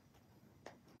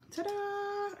 Ta-da!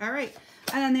 All right,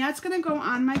 and then that's gonna go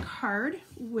on my card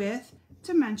with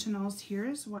dimensionals here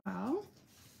as well.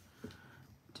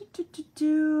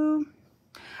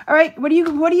 All right, what do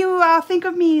you think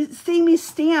of me seeing me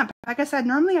stamp? Like I said,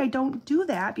 normally I don't do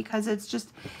that because it's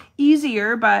just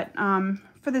easier, but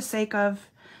for the sake of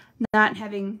not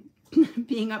having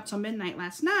being up till midnight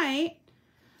last night,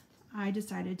 I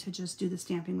decided to just do the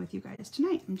stamping with you guys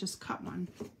tonight and just cut one.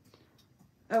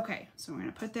 Okay, so we're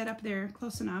gonna put that up there,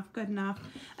 close enough, good enough.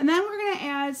 And then we're gonna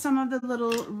add some of the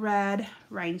little red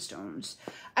rhinestones.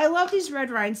 I love these red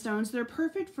rhinestones. They're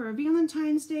perfect for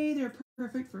Valentine's Day. They're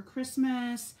perfect for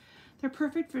Christmas. They're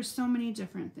perfect for so many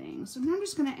different things. So now I'm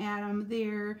just gonna add them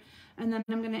there. And then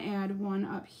I'm gonna add one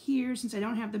up here. Since I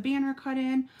don't have the banner cut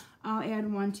in, I'll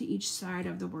add one to each side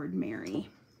of the word Merry.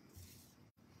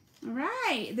 All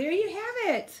right, there you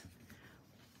have it.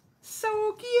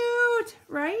 So cute,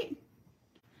 right?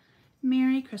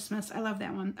 Merry Christmas. I love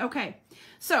that one. Okay,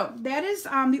 so that is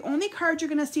the only card you're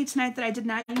going to see tonight that I did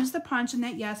not use the punch, and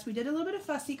that, yes, we did a little bit of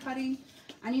fussy cutting.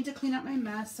 I need to clean up my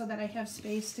mess so that I have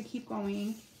space to keep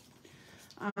going.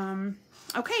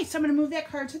 Okay, so I'm going to move that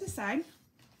card to the side.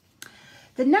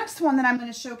 The next one that I'm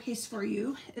going to showcase for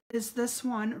you is this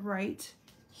one right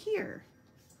here.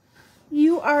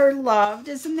 You are loved.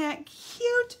 Isn't that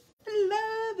cute?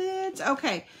 I love it.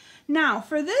 Okay. Now,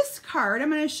 for this card, I'm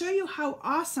going to show you how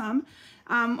awesome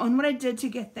on what I did to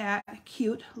get that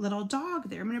cute little dog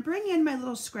there. I'm going to bring in my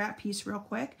little scrap piece real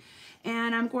quick,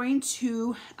 and I'm going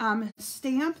to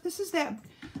stamp. This is that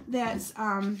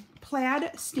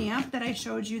plaid stamp that I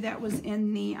showed you that was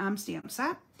in the stamp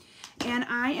set. And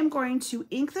I am going to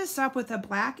ink this up with a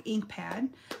black ink pad.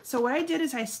 So what I did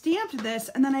is I stamped this,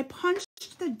 and then I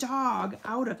punched the dog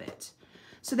out of it.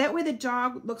 So that way the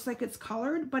dog looks like it's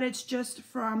colored, but it's just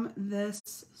from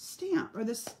this stamp, or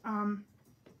this,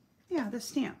 yeah, this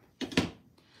stamp.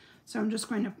 So I'm just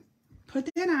going to put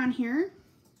that on here.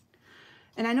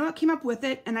 And I know it came up with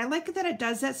it, and I like that it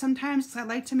does that sometimes, because I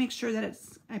like to make sure that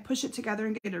I push it together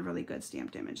and get a really good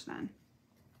stamped image then.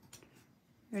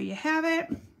 There you have it.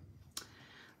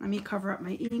 Let me cover up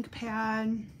my ink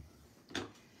pad.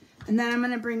 And then I'm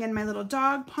going to bring in my little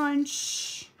dog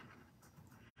punch.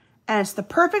 And it's the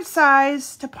perfect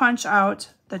size to punch out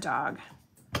the dog.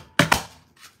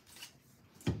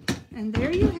 And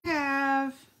there you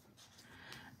have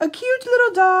a cute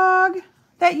little dog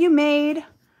that you made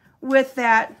with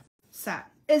that set.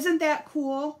 Isn't that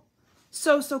cool?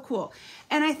 So, so cool.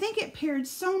 And I think it paired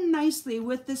so nicely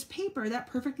with this paper, that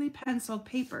perfectly penciled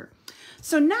paper.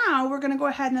 So now we're going to go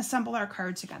ahead and assemble our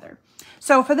card together.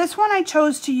 So for this one, I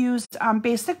chose to use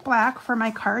basic black for my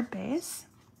card base.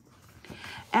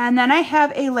 And then I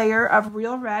have a layer of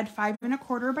real red 5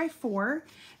 1/4 by 4,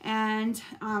 and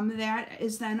that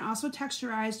is then also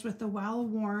texturized with the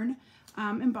well-worn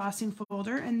embossing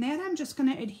folder, and that I'm just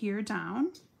going to adhere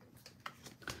down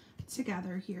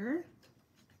together here.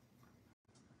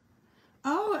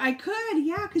 Oh, I could,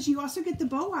 yeah, because you also get the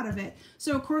bow out of it.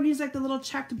 So according to like the little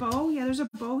checked bow, yeah, there's a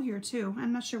bow here too.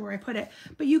 I'm not sure where I put it,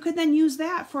 but you could then use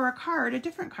that for a card, a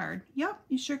different card. Yep,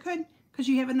 you sure could, because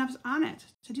you have enough on it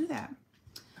to do that.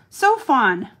 So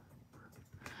fun.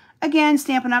 Again,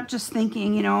 Stampin' Up, just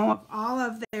thinking, you know, of all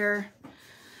of their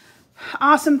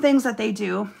awesome things that they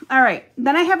do. All right,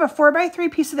 then I have a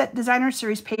 4x3 piece of that designer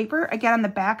series paper. Again, on the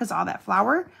back is all that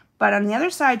flower, but on the other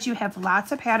side you have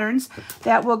lots of patterns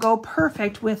that will go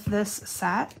perfect with this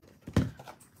set.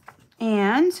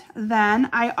 And then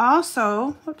I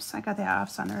also, whoops, I got that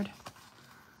off-centered.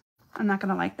 I'm not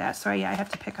going to like that, so yeah, I have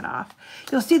to pick it off.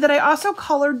 You'll see that I also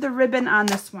colored the ribbon on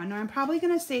this one. Now, I'm probably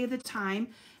going to save the time,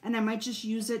 and I might just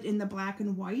use it in the black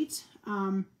and white,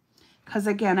 because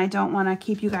again, I don't want to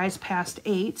keep you guys past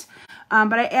 8.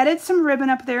 But I added some ribbon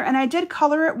up there, and I did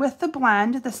color it with the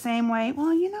blend the same way.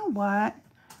 Well, you know what?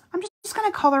 I'm just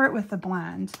going to color it with the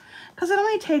blend because it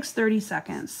only takes 30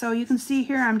 seconds. So you can see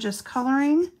here I'm just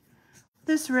coloring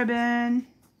this ribbon.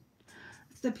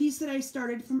 It's the piece that I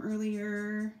started from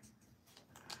earlier.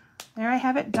 There I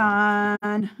have it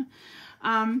done.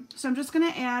 So I'm just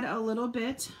going to add a little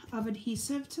bit of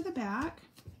adhesive to the back.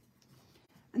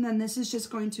 And then this is just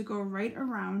going to go right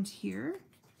around here.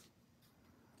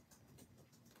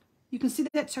 You can see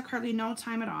that it took hardly no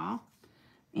time at all.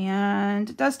 And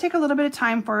it does take a little bit of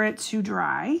time for it to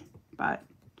dry, but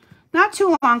not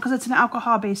too long because it's an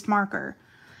alcohol-based marker.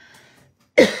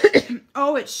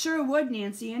 Oh, it sure would,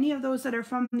 Nancy. Any of those that are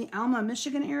from the Alma,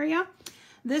 Michigan area,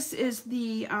 this is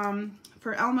the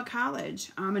for Alma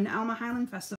College, an Alma Highland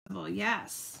Festival.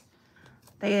 Yes,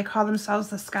 they call themselves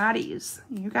the Skotties.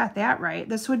 You got that right.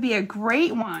 This would be a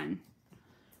great one.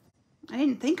 I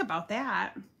didn't think about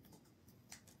that.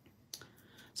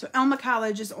 So Alma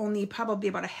College is only probably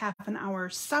about a half an hour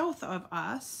south of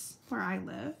us, where I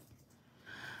live.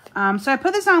 So I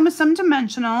put this on with some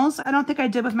dimensionals. I don't think I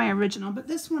did with my original, but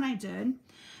this one I did.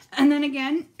 And then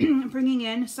again, bringing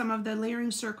in some of the layering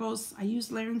circles. I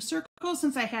used layering circles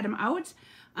since I had them out.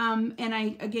 And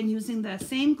I, again, using the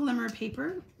same glimmer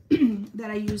paper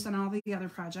that I used on all the other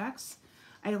projects.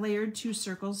 I layered 2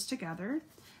 circles together.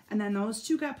 And then those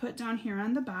 2 got put down here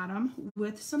on the bottom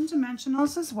with some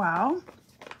dimensionals as well.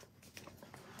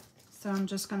 So I'm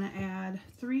just going to add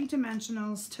 3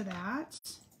 dimensionals to that.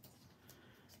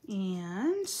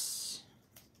 And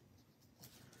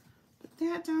put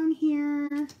that down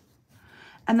here.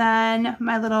 And then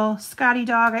my little Skottie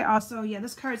dog, I also, yeah,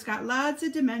 this card's got lots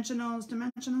of dimensionals,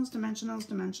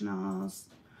 dimensionals,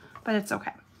 but it's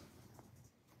okay.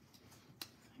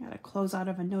 I got to close out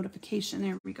of a notification.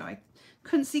 There we go. I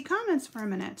couldn't see comments for a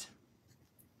minute.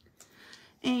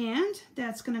 And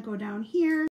that's going to go down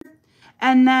here.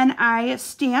 And then I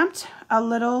stamped a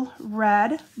little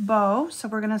red bow. So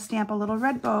we're going to stamp a little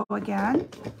red bow again.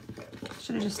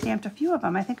 Should have just stamped a few of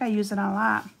them. I think I use it a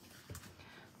lot.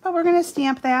 But we're going to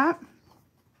stamp that.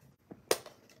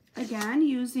 Again,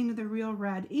 using the real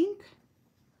red ink.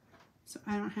 So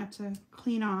I don't have to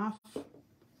clean off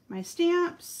my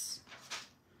stamps.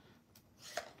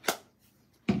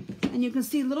 And you can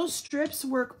see little strips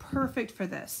work perfect for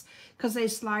this because they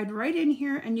slide right in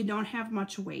here and you don't have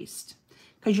much waste.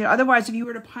 Because otherwise, if you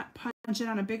were to punch it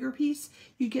on a bigger piece,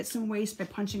 you'd get some waste by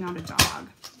punching out a dog,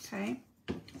 okay?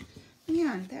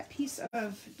 Man, that piece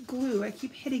of glue, I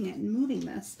keep hitting it and moving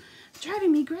this. It's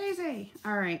driving me crazy.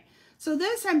 All right, so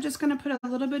this, I'm just going to put a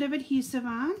little bit of adhesive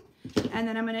on, and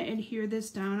then I'm going to adhere this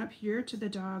down up here to the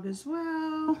dog as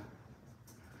well,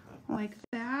 like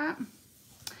that.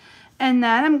 And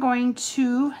then I'm going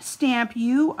to stamp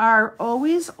 "You Are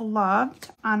Always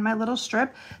Loved" on my little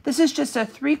strip. This is just a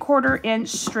 3/4 inch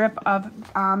strip of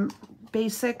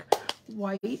basic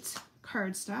white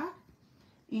cardstock.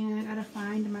 And I gotta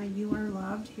find my "You Are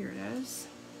Loved." Here it is.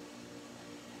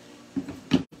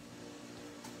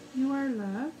 You are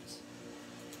loved.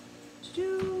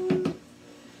 I'm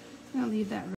gonna leave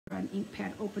that red ink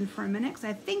pad open for a minute because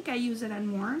I think I use it on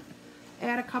more.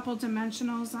 Add a couple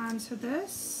dimensionals onto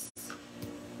this.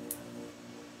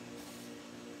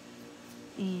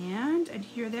 And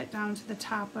adhere that down to the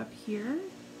top up here.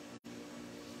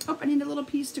 Oh, I need a little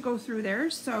piece to go through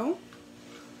there, so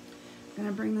I'm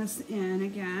gonna bring this in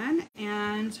again.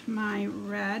 And my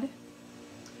red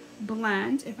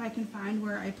blend, if I can find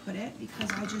where I put it, because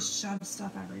I just shove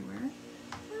stuff everywhere.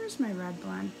 Where's my red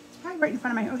blend? It's probably right in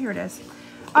front of my, oh, here it is.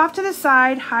 Off to the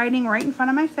side, hiding right in front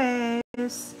of my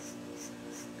face.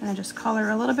 I'm gonna just color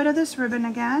a little bit of this ribbon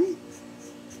again.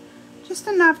 Just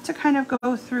enough to kind of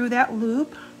go through that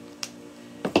loop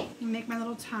and make my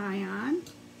little tie on.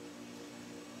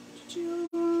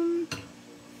 And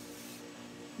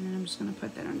then I'm just going to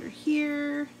put that under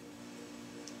here.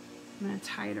 I'm going to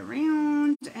tie it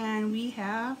around and we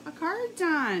have a card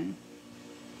done.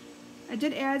 I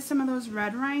did add some of those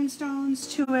red rhinestones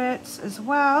to it as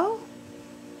well.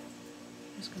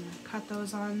 I'm just going to cut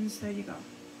those on. So there you go.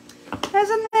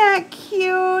 Isn't that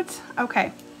cute?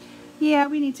 Okay. Yeah,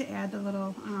 we need to add the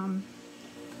little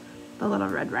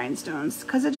red rhinestones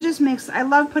because it just makes, I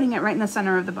love putting it right in the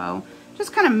center of the bow.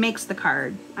 Just kind of makes the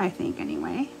card, I think,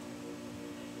 anyway.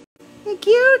 Isn't it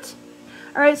cute?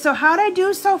 All right, so how'd I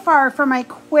do so far for my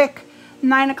quick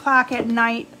 9 o'clock at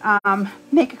night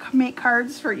make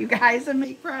cards for you guys and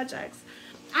make projects?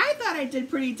 I thought I did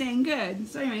pretty dang good.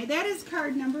 So anyway, that is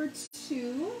card number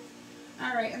 2.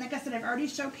 All right, and like I said, I've already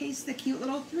showcased the cute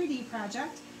little 3D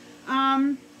project.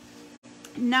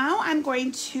 Now I'm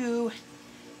going to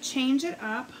change it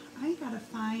up. I gotta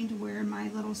find where my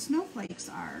little snowflakes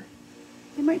are.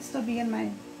 They might still be in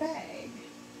my bag.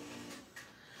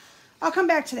 I'll come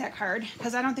back to that card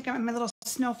because I don't think my little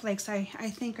snowflakes I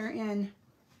think are in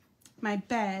my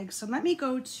bag. So let me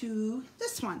go to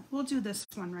this one. We'll do this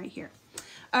one right here.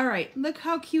 All right, look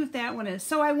how cute that one is.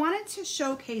 So I wanted to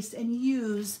showcase and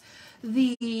use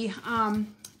the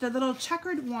little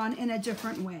checkered one in a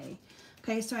different way.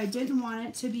 Okay, so I didn't want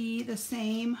it to be the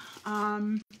same,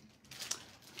 where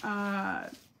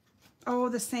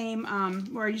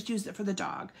I just used it for the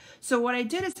dog. So what I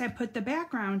did is I put the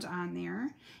background on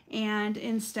there and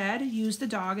instead used the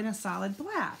dog in a solid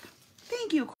black.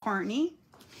 Thank you, Courtney.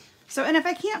 So, and if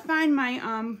I can't find my,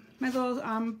 my little,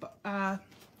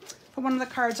 for one of the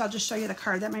cards, I'll just show you the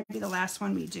card. That might be the last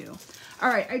one we do. All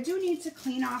right, I do need to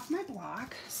clean off my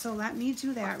block. So let me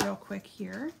do that real quick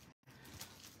here.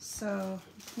 So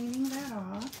cleaning that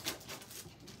off.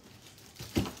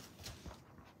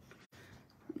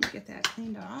 Let me get that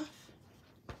cleaned off.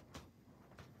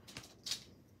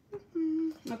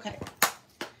 Okay,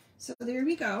 so there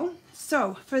we go.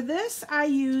 So for this, I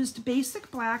used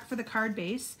basic black for the card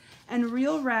base and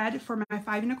real red for my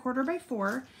 5 1/4 by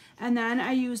 4. And then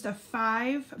I used a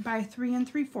 5 by 3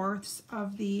 3/4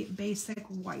 of the basic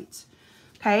white.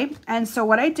 Okay, and so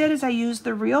what I did is I used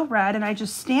the real red and I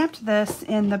just stamped this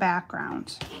in the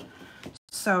background.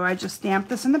 So I just stamped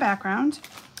this in the background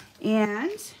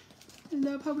and I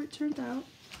love how it turned out.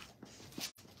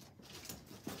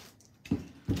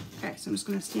 Okay, so I'm just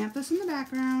going to stamp this in the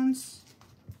background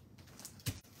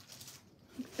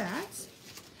like that.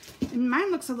 And mine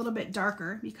looks a little bit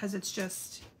darker because it's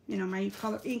just, you know, my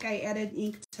color ink. I added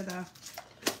ink to the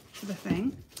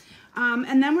thing.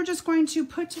 And then we're just going to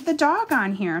put the dog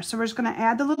on here. So we're just going to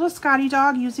add the little Skottie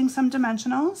dog using some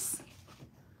dimensionals.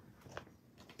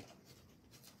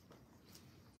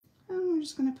 And we're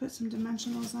just going to put some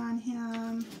dimensionals on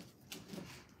him.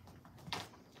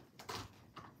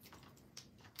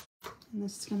 And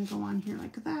this is going to go on here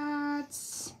like that.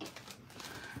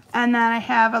 And then I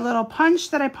have a little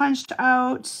punch that I punched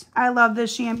out. I love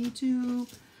this chamois too.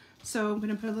 So I'm going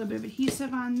to put a little bit of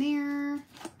adhesive on there.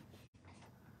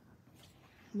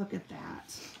 Look at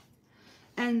that.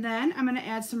 And then I'm going to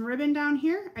add some ribbon down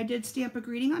here. I did stamp a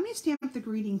greeting. Let me stamp the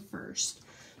greeting first.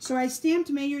 So I stamped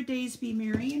 "May your days be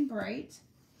merry and bright."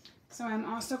 So I'm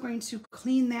also going to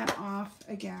clean that off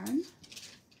again.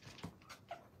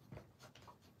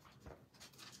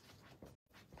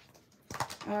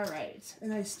 All right,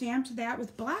 and I stamped that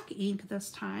with black ink this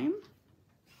time.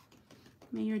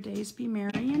 "May your days be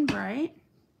merry and bright."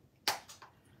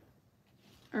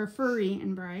 Or furry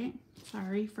and bright.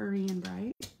 Sorry, furry and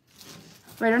bright.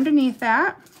 Right underneath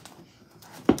that.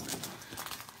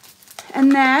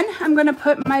 And then I'm going to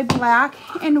put my black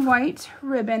and white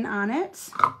ribbon on it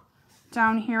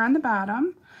down here on the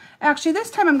bottom. Actually,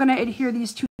 this time I'm going to adhere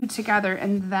these two together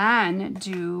and then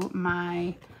do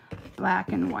my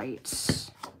black and white.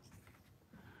 So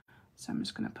I'm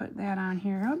just going to put that on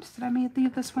here. Oops, did I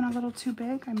leave this one a little too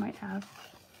big? I might have.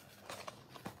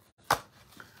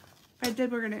 If I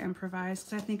did, we're going to improvise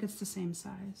because I think it's the same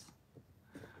size.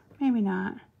 Maybe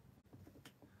not.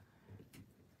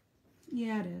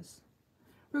 Yeah, it is.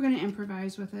 We're going to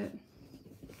improvise with it.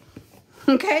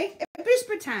 Okay? Just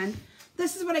pretend.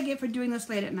 This is what I get for doing this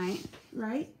late at night,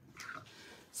 right?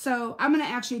 So I'm going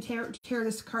to actually tear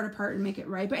this card apart and make it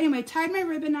right. But anyway, tied my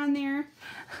ribbon on there.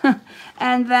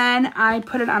 And then I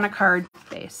put it on a card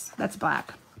base. That's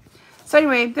black. So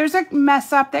anyway, there's a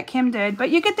mess up that Kim did,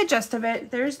 but you get the gist of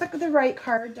it. There's the right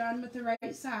card done with the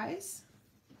right size.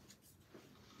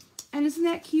 And isn't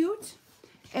that cute?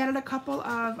 Added a couple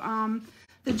of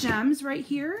the gems right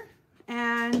here.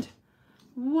 And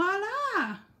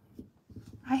voila!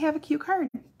 I have a cute card.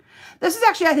 This is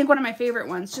actually, I think, one of my favorite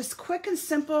ones. Just quick and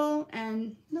simple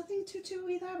and nothing too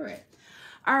elaborate.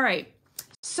 All right.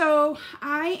 So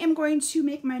I am going to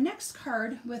make my next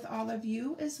card with all of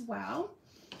you as well.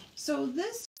 So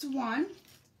this one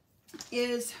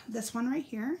is this one right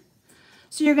here.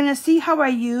 So you're going to see how I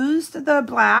used the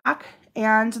black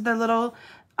and the little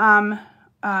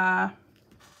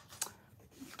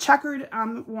checkered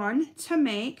one to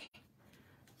make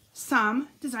some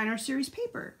designer series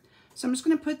paper. So I'm just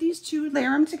going to put these two,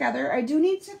 layer them together. I do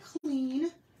need to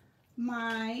clean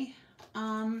my,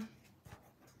 I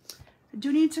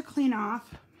do need to clean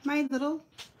off my little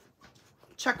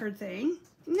checkered thing.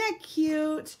 Isn't that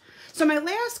cute? So my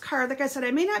last card, like I said,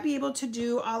 I may not be able to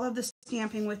do all of the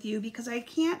stamping with you because I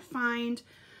can't find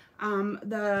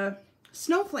the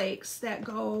snowflakes that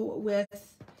go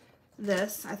with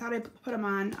this. I thought I put them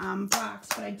on blocks,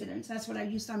 but I didn't. That's what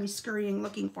you saw me scurrying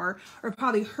looking for, or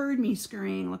probably heard me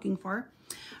scurrying looking for.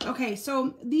 Okay,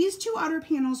 so these two outer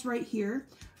panels right here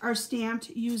are stamped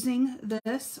using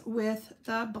this with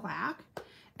the black.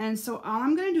 And so all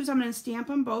I'm going to do is I'm going to stamp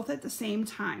them both at the same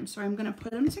time. So I'm going to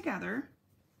put them together.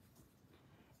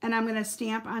 And I'm going to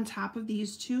stamp on top of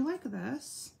these two like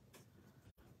this.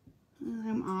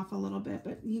 I'm off a little bit,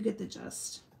 but you get the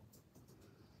gist.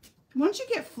 Once you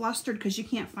get flustered because you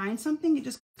can't find something, it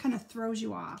just kind of throws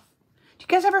you off. Do you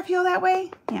guys ever feel that way?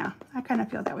 Yeah, I kind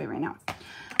of feel that way right now.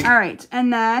 All right,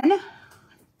 and then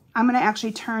I'm going to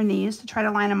actually turn these to try to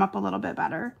line them up a little bit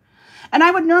better. And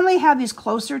I would normally have these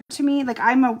closer to me. Like,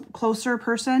 I'm a closer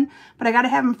person, but I got to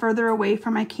have them further away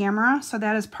from my camera. So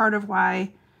that is part of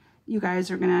why you guys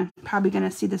are probably going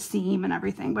to see the seam and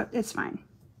everything, but it's fine.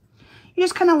 You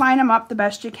just kind of line them up the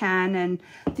best you can, and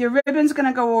the ribbon's going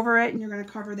to go over it, and you're going to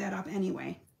cover that up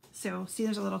anyway. So see,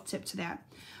 there's a little tip to that.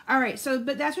 All right, so,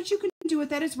 but that's what you can do with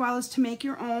that as well, is to make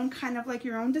your own, kind of like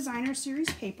your own designer series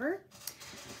paper.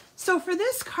 So for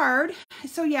this card,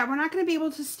 so yeah, we're not going to be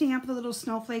able to stamp the little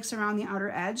snowflakes around the outer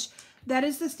edge. That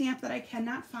is the stamp that I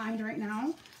cannot find right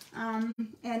now. And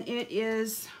it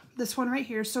is this one right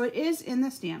here. So it is in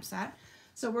the stamp set.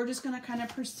 So we're just going to kind of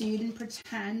proceed and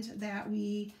pretend that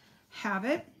we have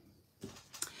it.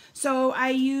 So I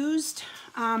used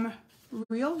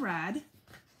Real Red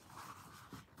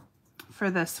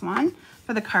for this one,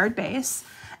 for the card base.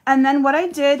 And then what I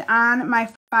did on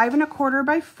my 5 1/4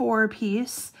 by 4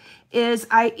 piece is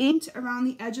I inked around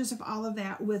the edges of all of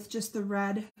that with just the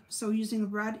red. So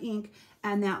using red ink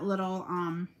and that little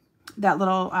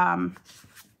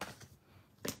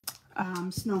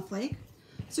snowflake.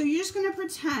 So you're just going to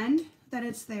pretend that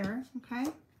it's there,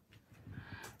 okay?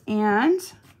 And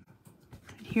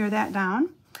adhere that down.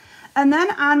 And then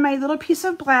on my little piece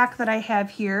of black that I have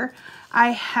here,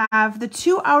 I have the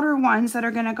 2 outer ones that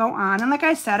are going to go on. And like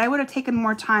I said, I would have taken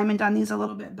more time and done these a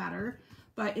little bit better.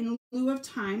 But in lieu of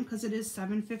time, because it is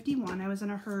 7:51, I was in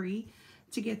a hurry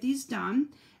to get these done.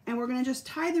 And we're going to just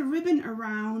tie the ribbon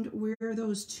around where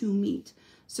those 2 meet.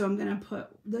 So I'm going to put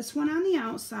this one on the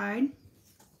outside.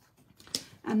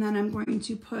 And then I'm going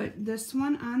to put this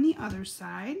one on the other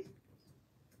side.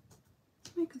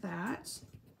 Like that.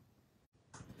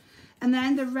 And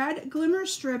then the red glimmer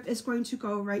strip is going to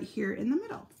go right here in the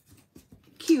middle.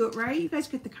 Cute, right? You guys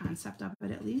get the concept of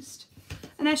it at least.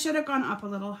 And I should have gone up a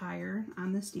little higher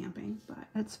on the stamping, but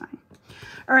that's fine.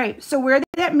 All right, so where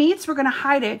that meets, we're going to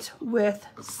hide it with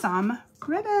some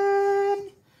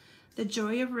ribbon. The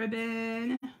joy of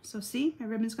ribbon. So see, my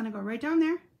ribbon's going to go right down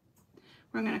there.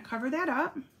 We're going to cover that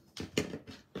up.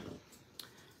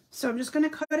 So I'm just going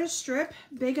to cut a strip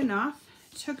big enough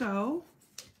to go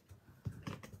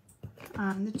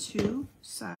on the 2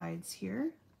 sides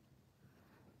here.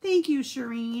 Thank you,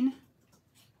 Shireen.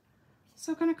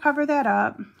 So I'm going to cover that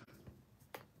up.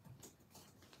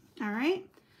 All right.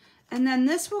 And then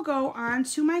this will go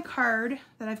onto my card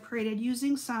that I've created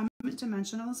using some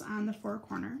dimensionals on the 4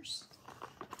 corners.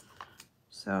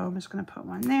 So I'm just going to put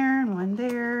one there and one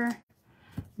there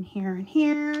and here and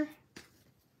here.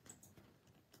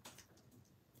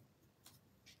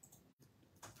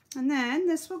 And then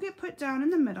this will get put down in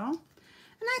the middle. And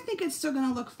I think it's still going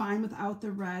to look fine without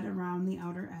the red around the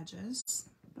outer edges.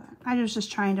 But I was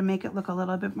just trying to make it look a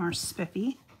little bit more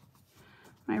spiffy.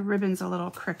 My ribbon's a little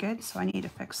crooked, so I need to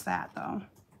fix that though.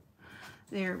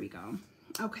 There we go.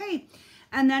 Okay.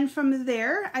 And then from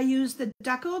there, I use the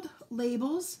deckled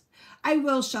labels. I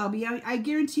will, Shelby. I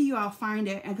guarantee you I'll find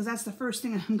it, because that's the first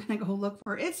thing I'm going to go look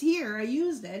for. It's here. I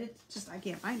used it. It's just I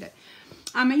can't find it.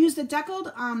 I used the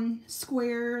deckled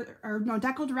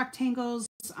deckled rectangles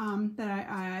that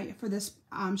I for this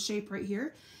shape right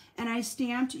here. And I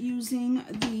stamped using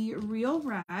the Real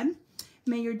Red.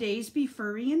 May your days be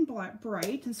furry and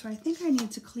bright. And so I think I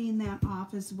need to clean that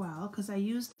off as well, because I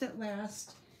used it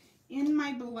last in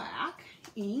my black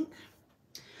ink.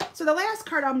 So the last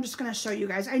card I'm just going to show you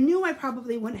guys. I knew I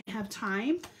probably wouldn't have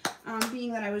time,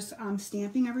 being that I was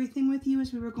stamping everything with you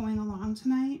as we were going along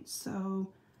tonight. So,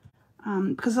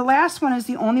 because the last one is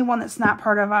the only one that's not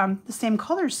part of the same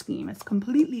color scheme. It's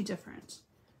completely different.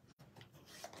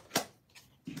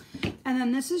 And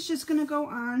then this is just going to go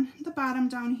on the bottom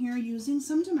down here using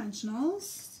some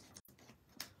dimensionals.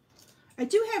 I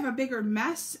do have a bigger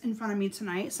mess in front of me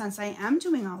tonight since I am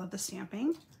doing all of the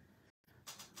stamping.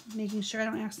 Making sure I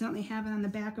don't accidentally have it on the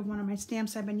back of one of my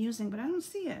stamps I've been using, but I don't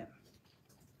see it.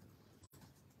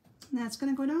 And that's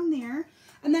going to go down there.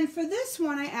 And then for this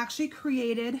one, I actually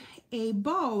created a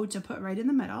bow to put right in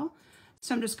the middle.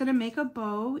 So I'm just going to make a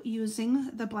bow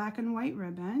using the black and white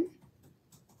ribbon.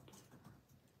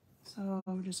 So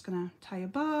we're just going to tie a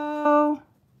bow,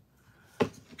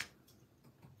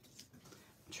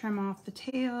 trim off the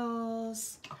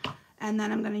tails, and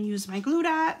then I'm going to use my glue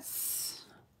dots,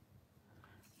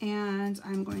 and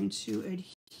I'm going to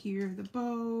here, the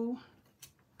bow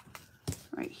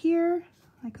right here,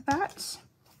 like that.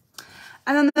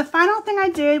 And then the final thing I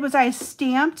did was I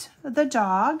stamped the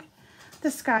dog, the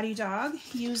Skottie dog,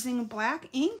 using black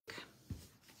ink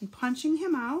and punching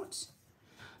him out.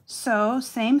 So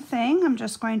same thing, I'm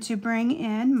just going to bring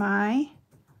in my,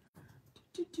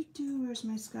 where's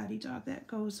my Skottie dog that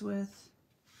goes with?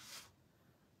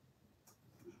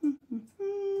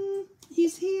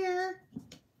 He's here.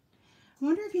 I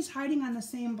wonder if he's hiding on the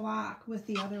same block with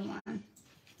the other one.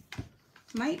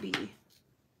 Might be.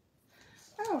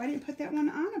 Oh, I didn't put that one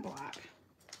on a block.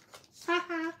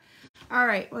 Haha. All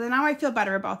right, well, then now I feel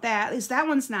better about that. At least that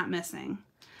one's not missing.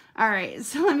 All right,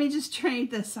 so let me just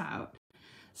trade this out.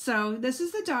 So this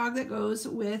is the dog that goes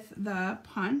with the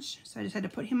punch. So I just had to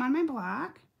put him on my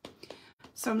block.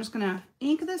 So I'm just gonna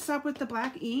ink this up with the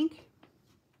black ink.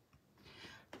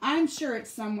 I'm sure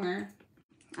it's somewhere.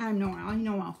 I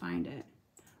know I'll find it.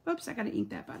 Oops, I gotta ink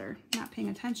that better. Not paying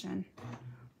attention.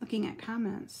 Looking at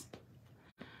comments.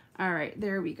 All right,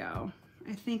 there we go.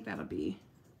 I think that'll be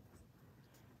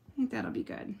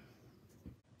good.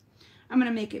 I'm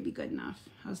gonna make it be good enough.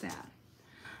 How's that?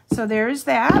 So there's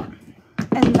that.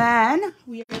 And then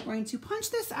we are going to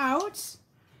punch this out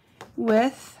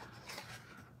with,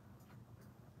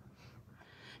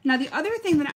 now the other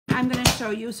thing that I'm going to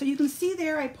show you, so you can see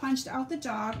there I punched out the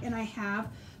dog and I have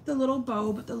the little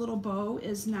bow, but the little bow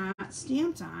is not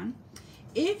stamped on.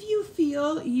 If you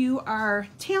feel you are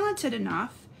talented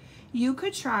enough, you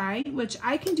could try, which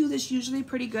I can do this usually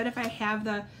pretty good if I have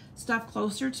the stuff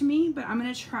closer to me, but I'm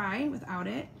going to try without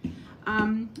it.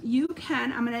 You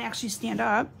can, I'm going to actually stand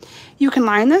up. You can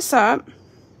line this up.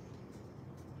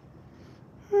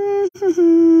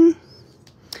 And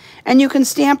you can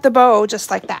stamp the bow just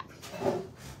like that.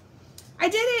 I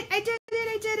did it, I did it,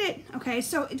 I did it. Okay,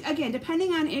 so again,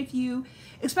 depending on if you,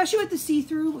 especially with the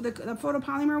see-through, the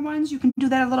photopolymer ones, you can do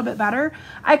that a little bit better.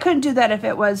 I couldn't do that if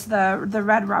it was the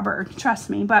red rubber,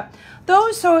 trust me. But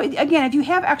those, so again, if you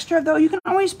have extra of those, you can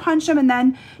always punch them and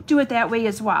then do it that way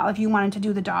as well if you wanted to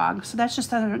do the dog. So that's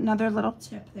just another little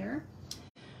tip there.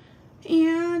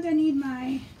 And I need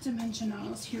my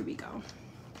dimensionals. Here we go.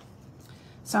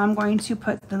 So I'm going to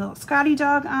put the little Skottie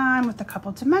dog on with a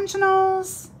couple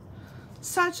dimensionals.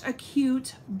 Such a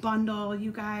cute bundle,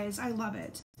 you guys. I love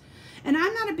it. And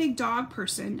I'm not a big dog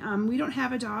person. We don't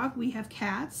have a dog. We have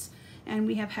cats, and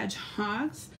we have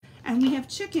hedgehogs, and we have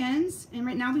chickens, and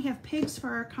right now we have pigs for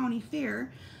our county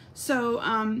fair. So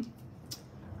I'm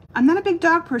not a big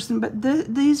dog person, but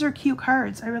these are cute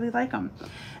cards. I really like them.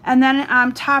 And then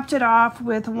topped it off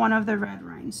with one of the red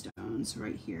rhinestones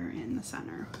right here in the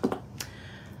center.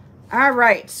 All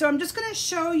right, so I'm just gonna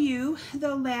show you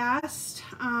the last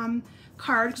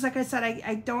card, because like I said,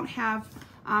 I don't have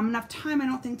enough time, I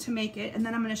don't think, to make it. And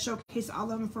then I'm going to showcase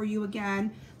all of them for you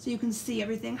again so you can see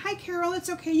everything. Hi, Carol. It's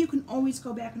okay. You can always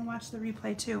go back and watch the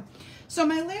replay too. So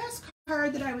my last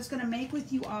card that I was going to make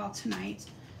with you all tonight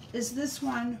is this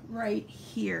one right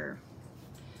here.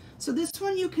 So this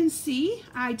one you can see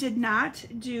I did not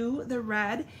do the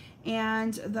red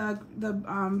and the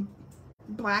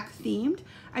black themed.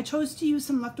 I chose to use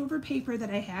some leftover paper that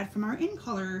I had from our In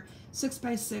Color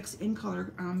 6x6 In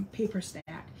Color paper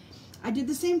stack. I did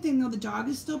the same thing though. The dog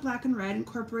is still black and red,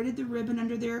 incorporated the ribbon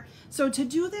under there. So to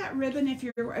do that ribbon, if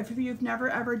you've never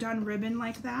ever done ribbon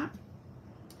like that,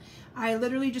 I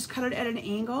literally just cut it at an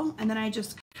angle and then I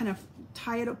just kind of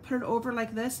put it over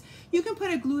like this. You can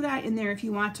put a glue dot in there if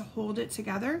you want to hold it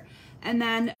together. And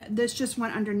then this just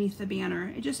went underneath the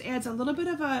banner. It just adds a little bit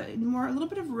of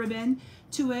ribbon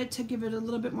to it to give it a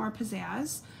little bit more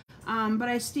pizzazz. But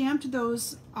I stamped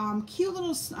those cute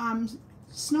little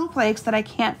snowflakes that I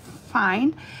can't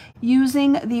find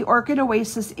using the Orchid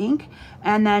Oasis ink,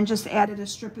 and then just added a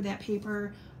strip of that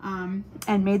paper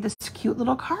and made this cute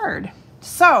little card.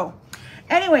 So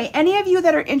anyway, any of you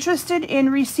that are interested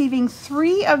in receiving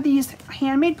 3 of these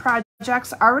handmade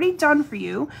projects already done for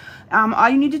you, all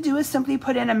you need to do is simply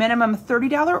put in a minimum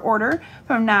 $30 order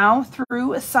from now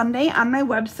through Sunday on my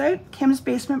website,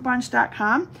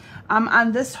 kimsbasementbrunch.com.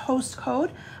 On this host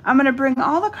code. I'm going to bring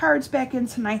all the cards back in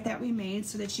tonight that we made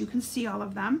so that you can see all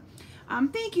of them.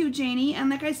 Thank you, Janie. And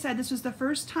like I said, this was the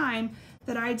first time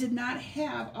that I did not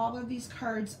have all of these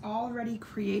cards already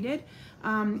created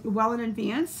well in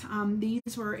advance.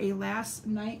 These were a last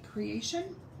night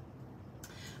creation,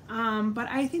 but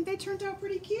I think they turned out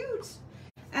pretty cute.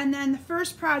 And then the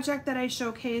first project that I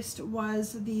showcased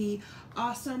was the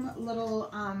awesome little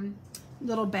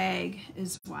bag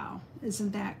as well.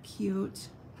 Isn't that cute?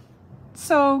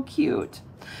 So cute.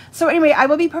 So anyway, I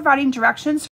will be providing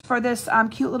directions for this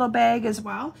cute little bag as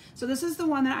well. So this is the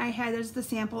one that I had as the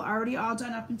sample already all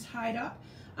done up and tied up.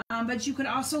 But you could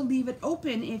also leave it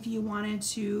open if you wanted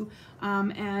to,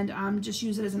 and just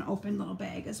use it as an open little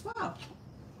bag as well.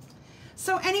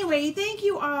 So anyway, thank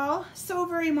you all so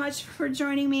very much for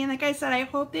joining me. And like I said, I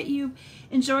hope that you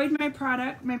enjoyed my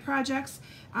projects.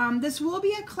 This will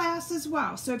be a class as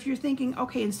well. So if you're thinking,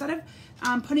 okay, instead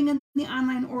of putting in the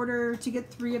online order to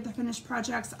get 3 of the finished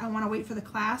projects, I want to wait for the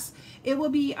class, it will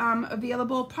be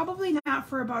available probably not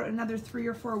for about another 3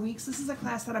 or 4 weeks. This is a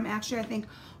class that I'm actually, I think,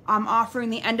 offering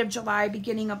the end of July,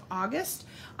 beginning of August.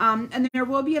 And there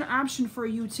will be an option for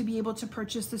you to be able to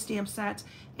purchase the stamp set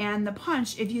and the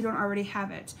punch if you don't already have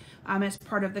it as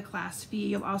part of the class fee.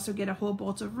 You'll also get a whole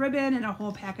bolt of ribbon and a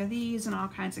whole pack of these and all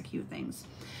kinds of cute things.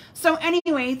 So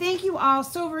anyway, thank you all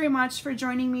so very much for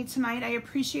joining me tonight. I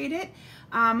appreciate it.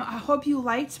 I hope you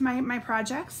liked my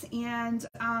projects, and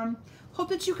hope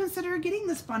that you consider getting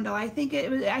this bundle. I think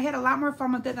I had a lot more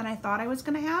fun with it than I thought I was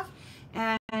going to have,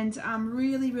 and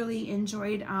really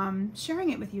enjoyed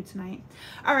sharing it with you tonight.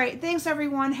 All right, thanks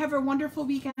everyone. Have a wonderful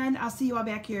weekend. I'll see you all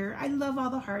back here. I love all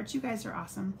the hearts. You guys are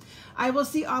awesome. I will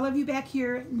see all of you back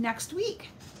here next week.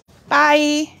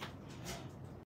 Bye.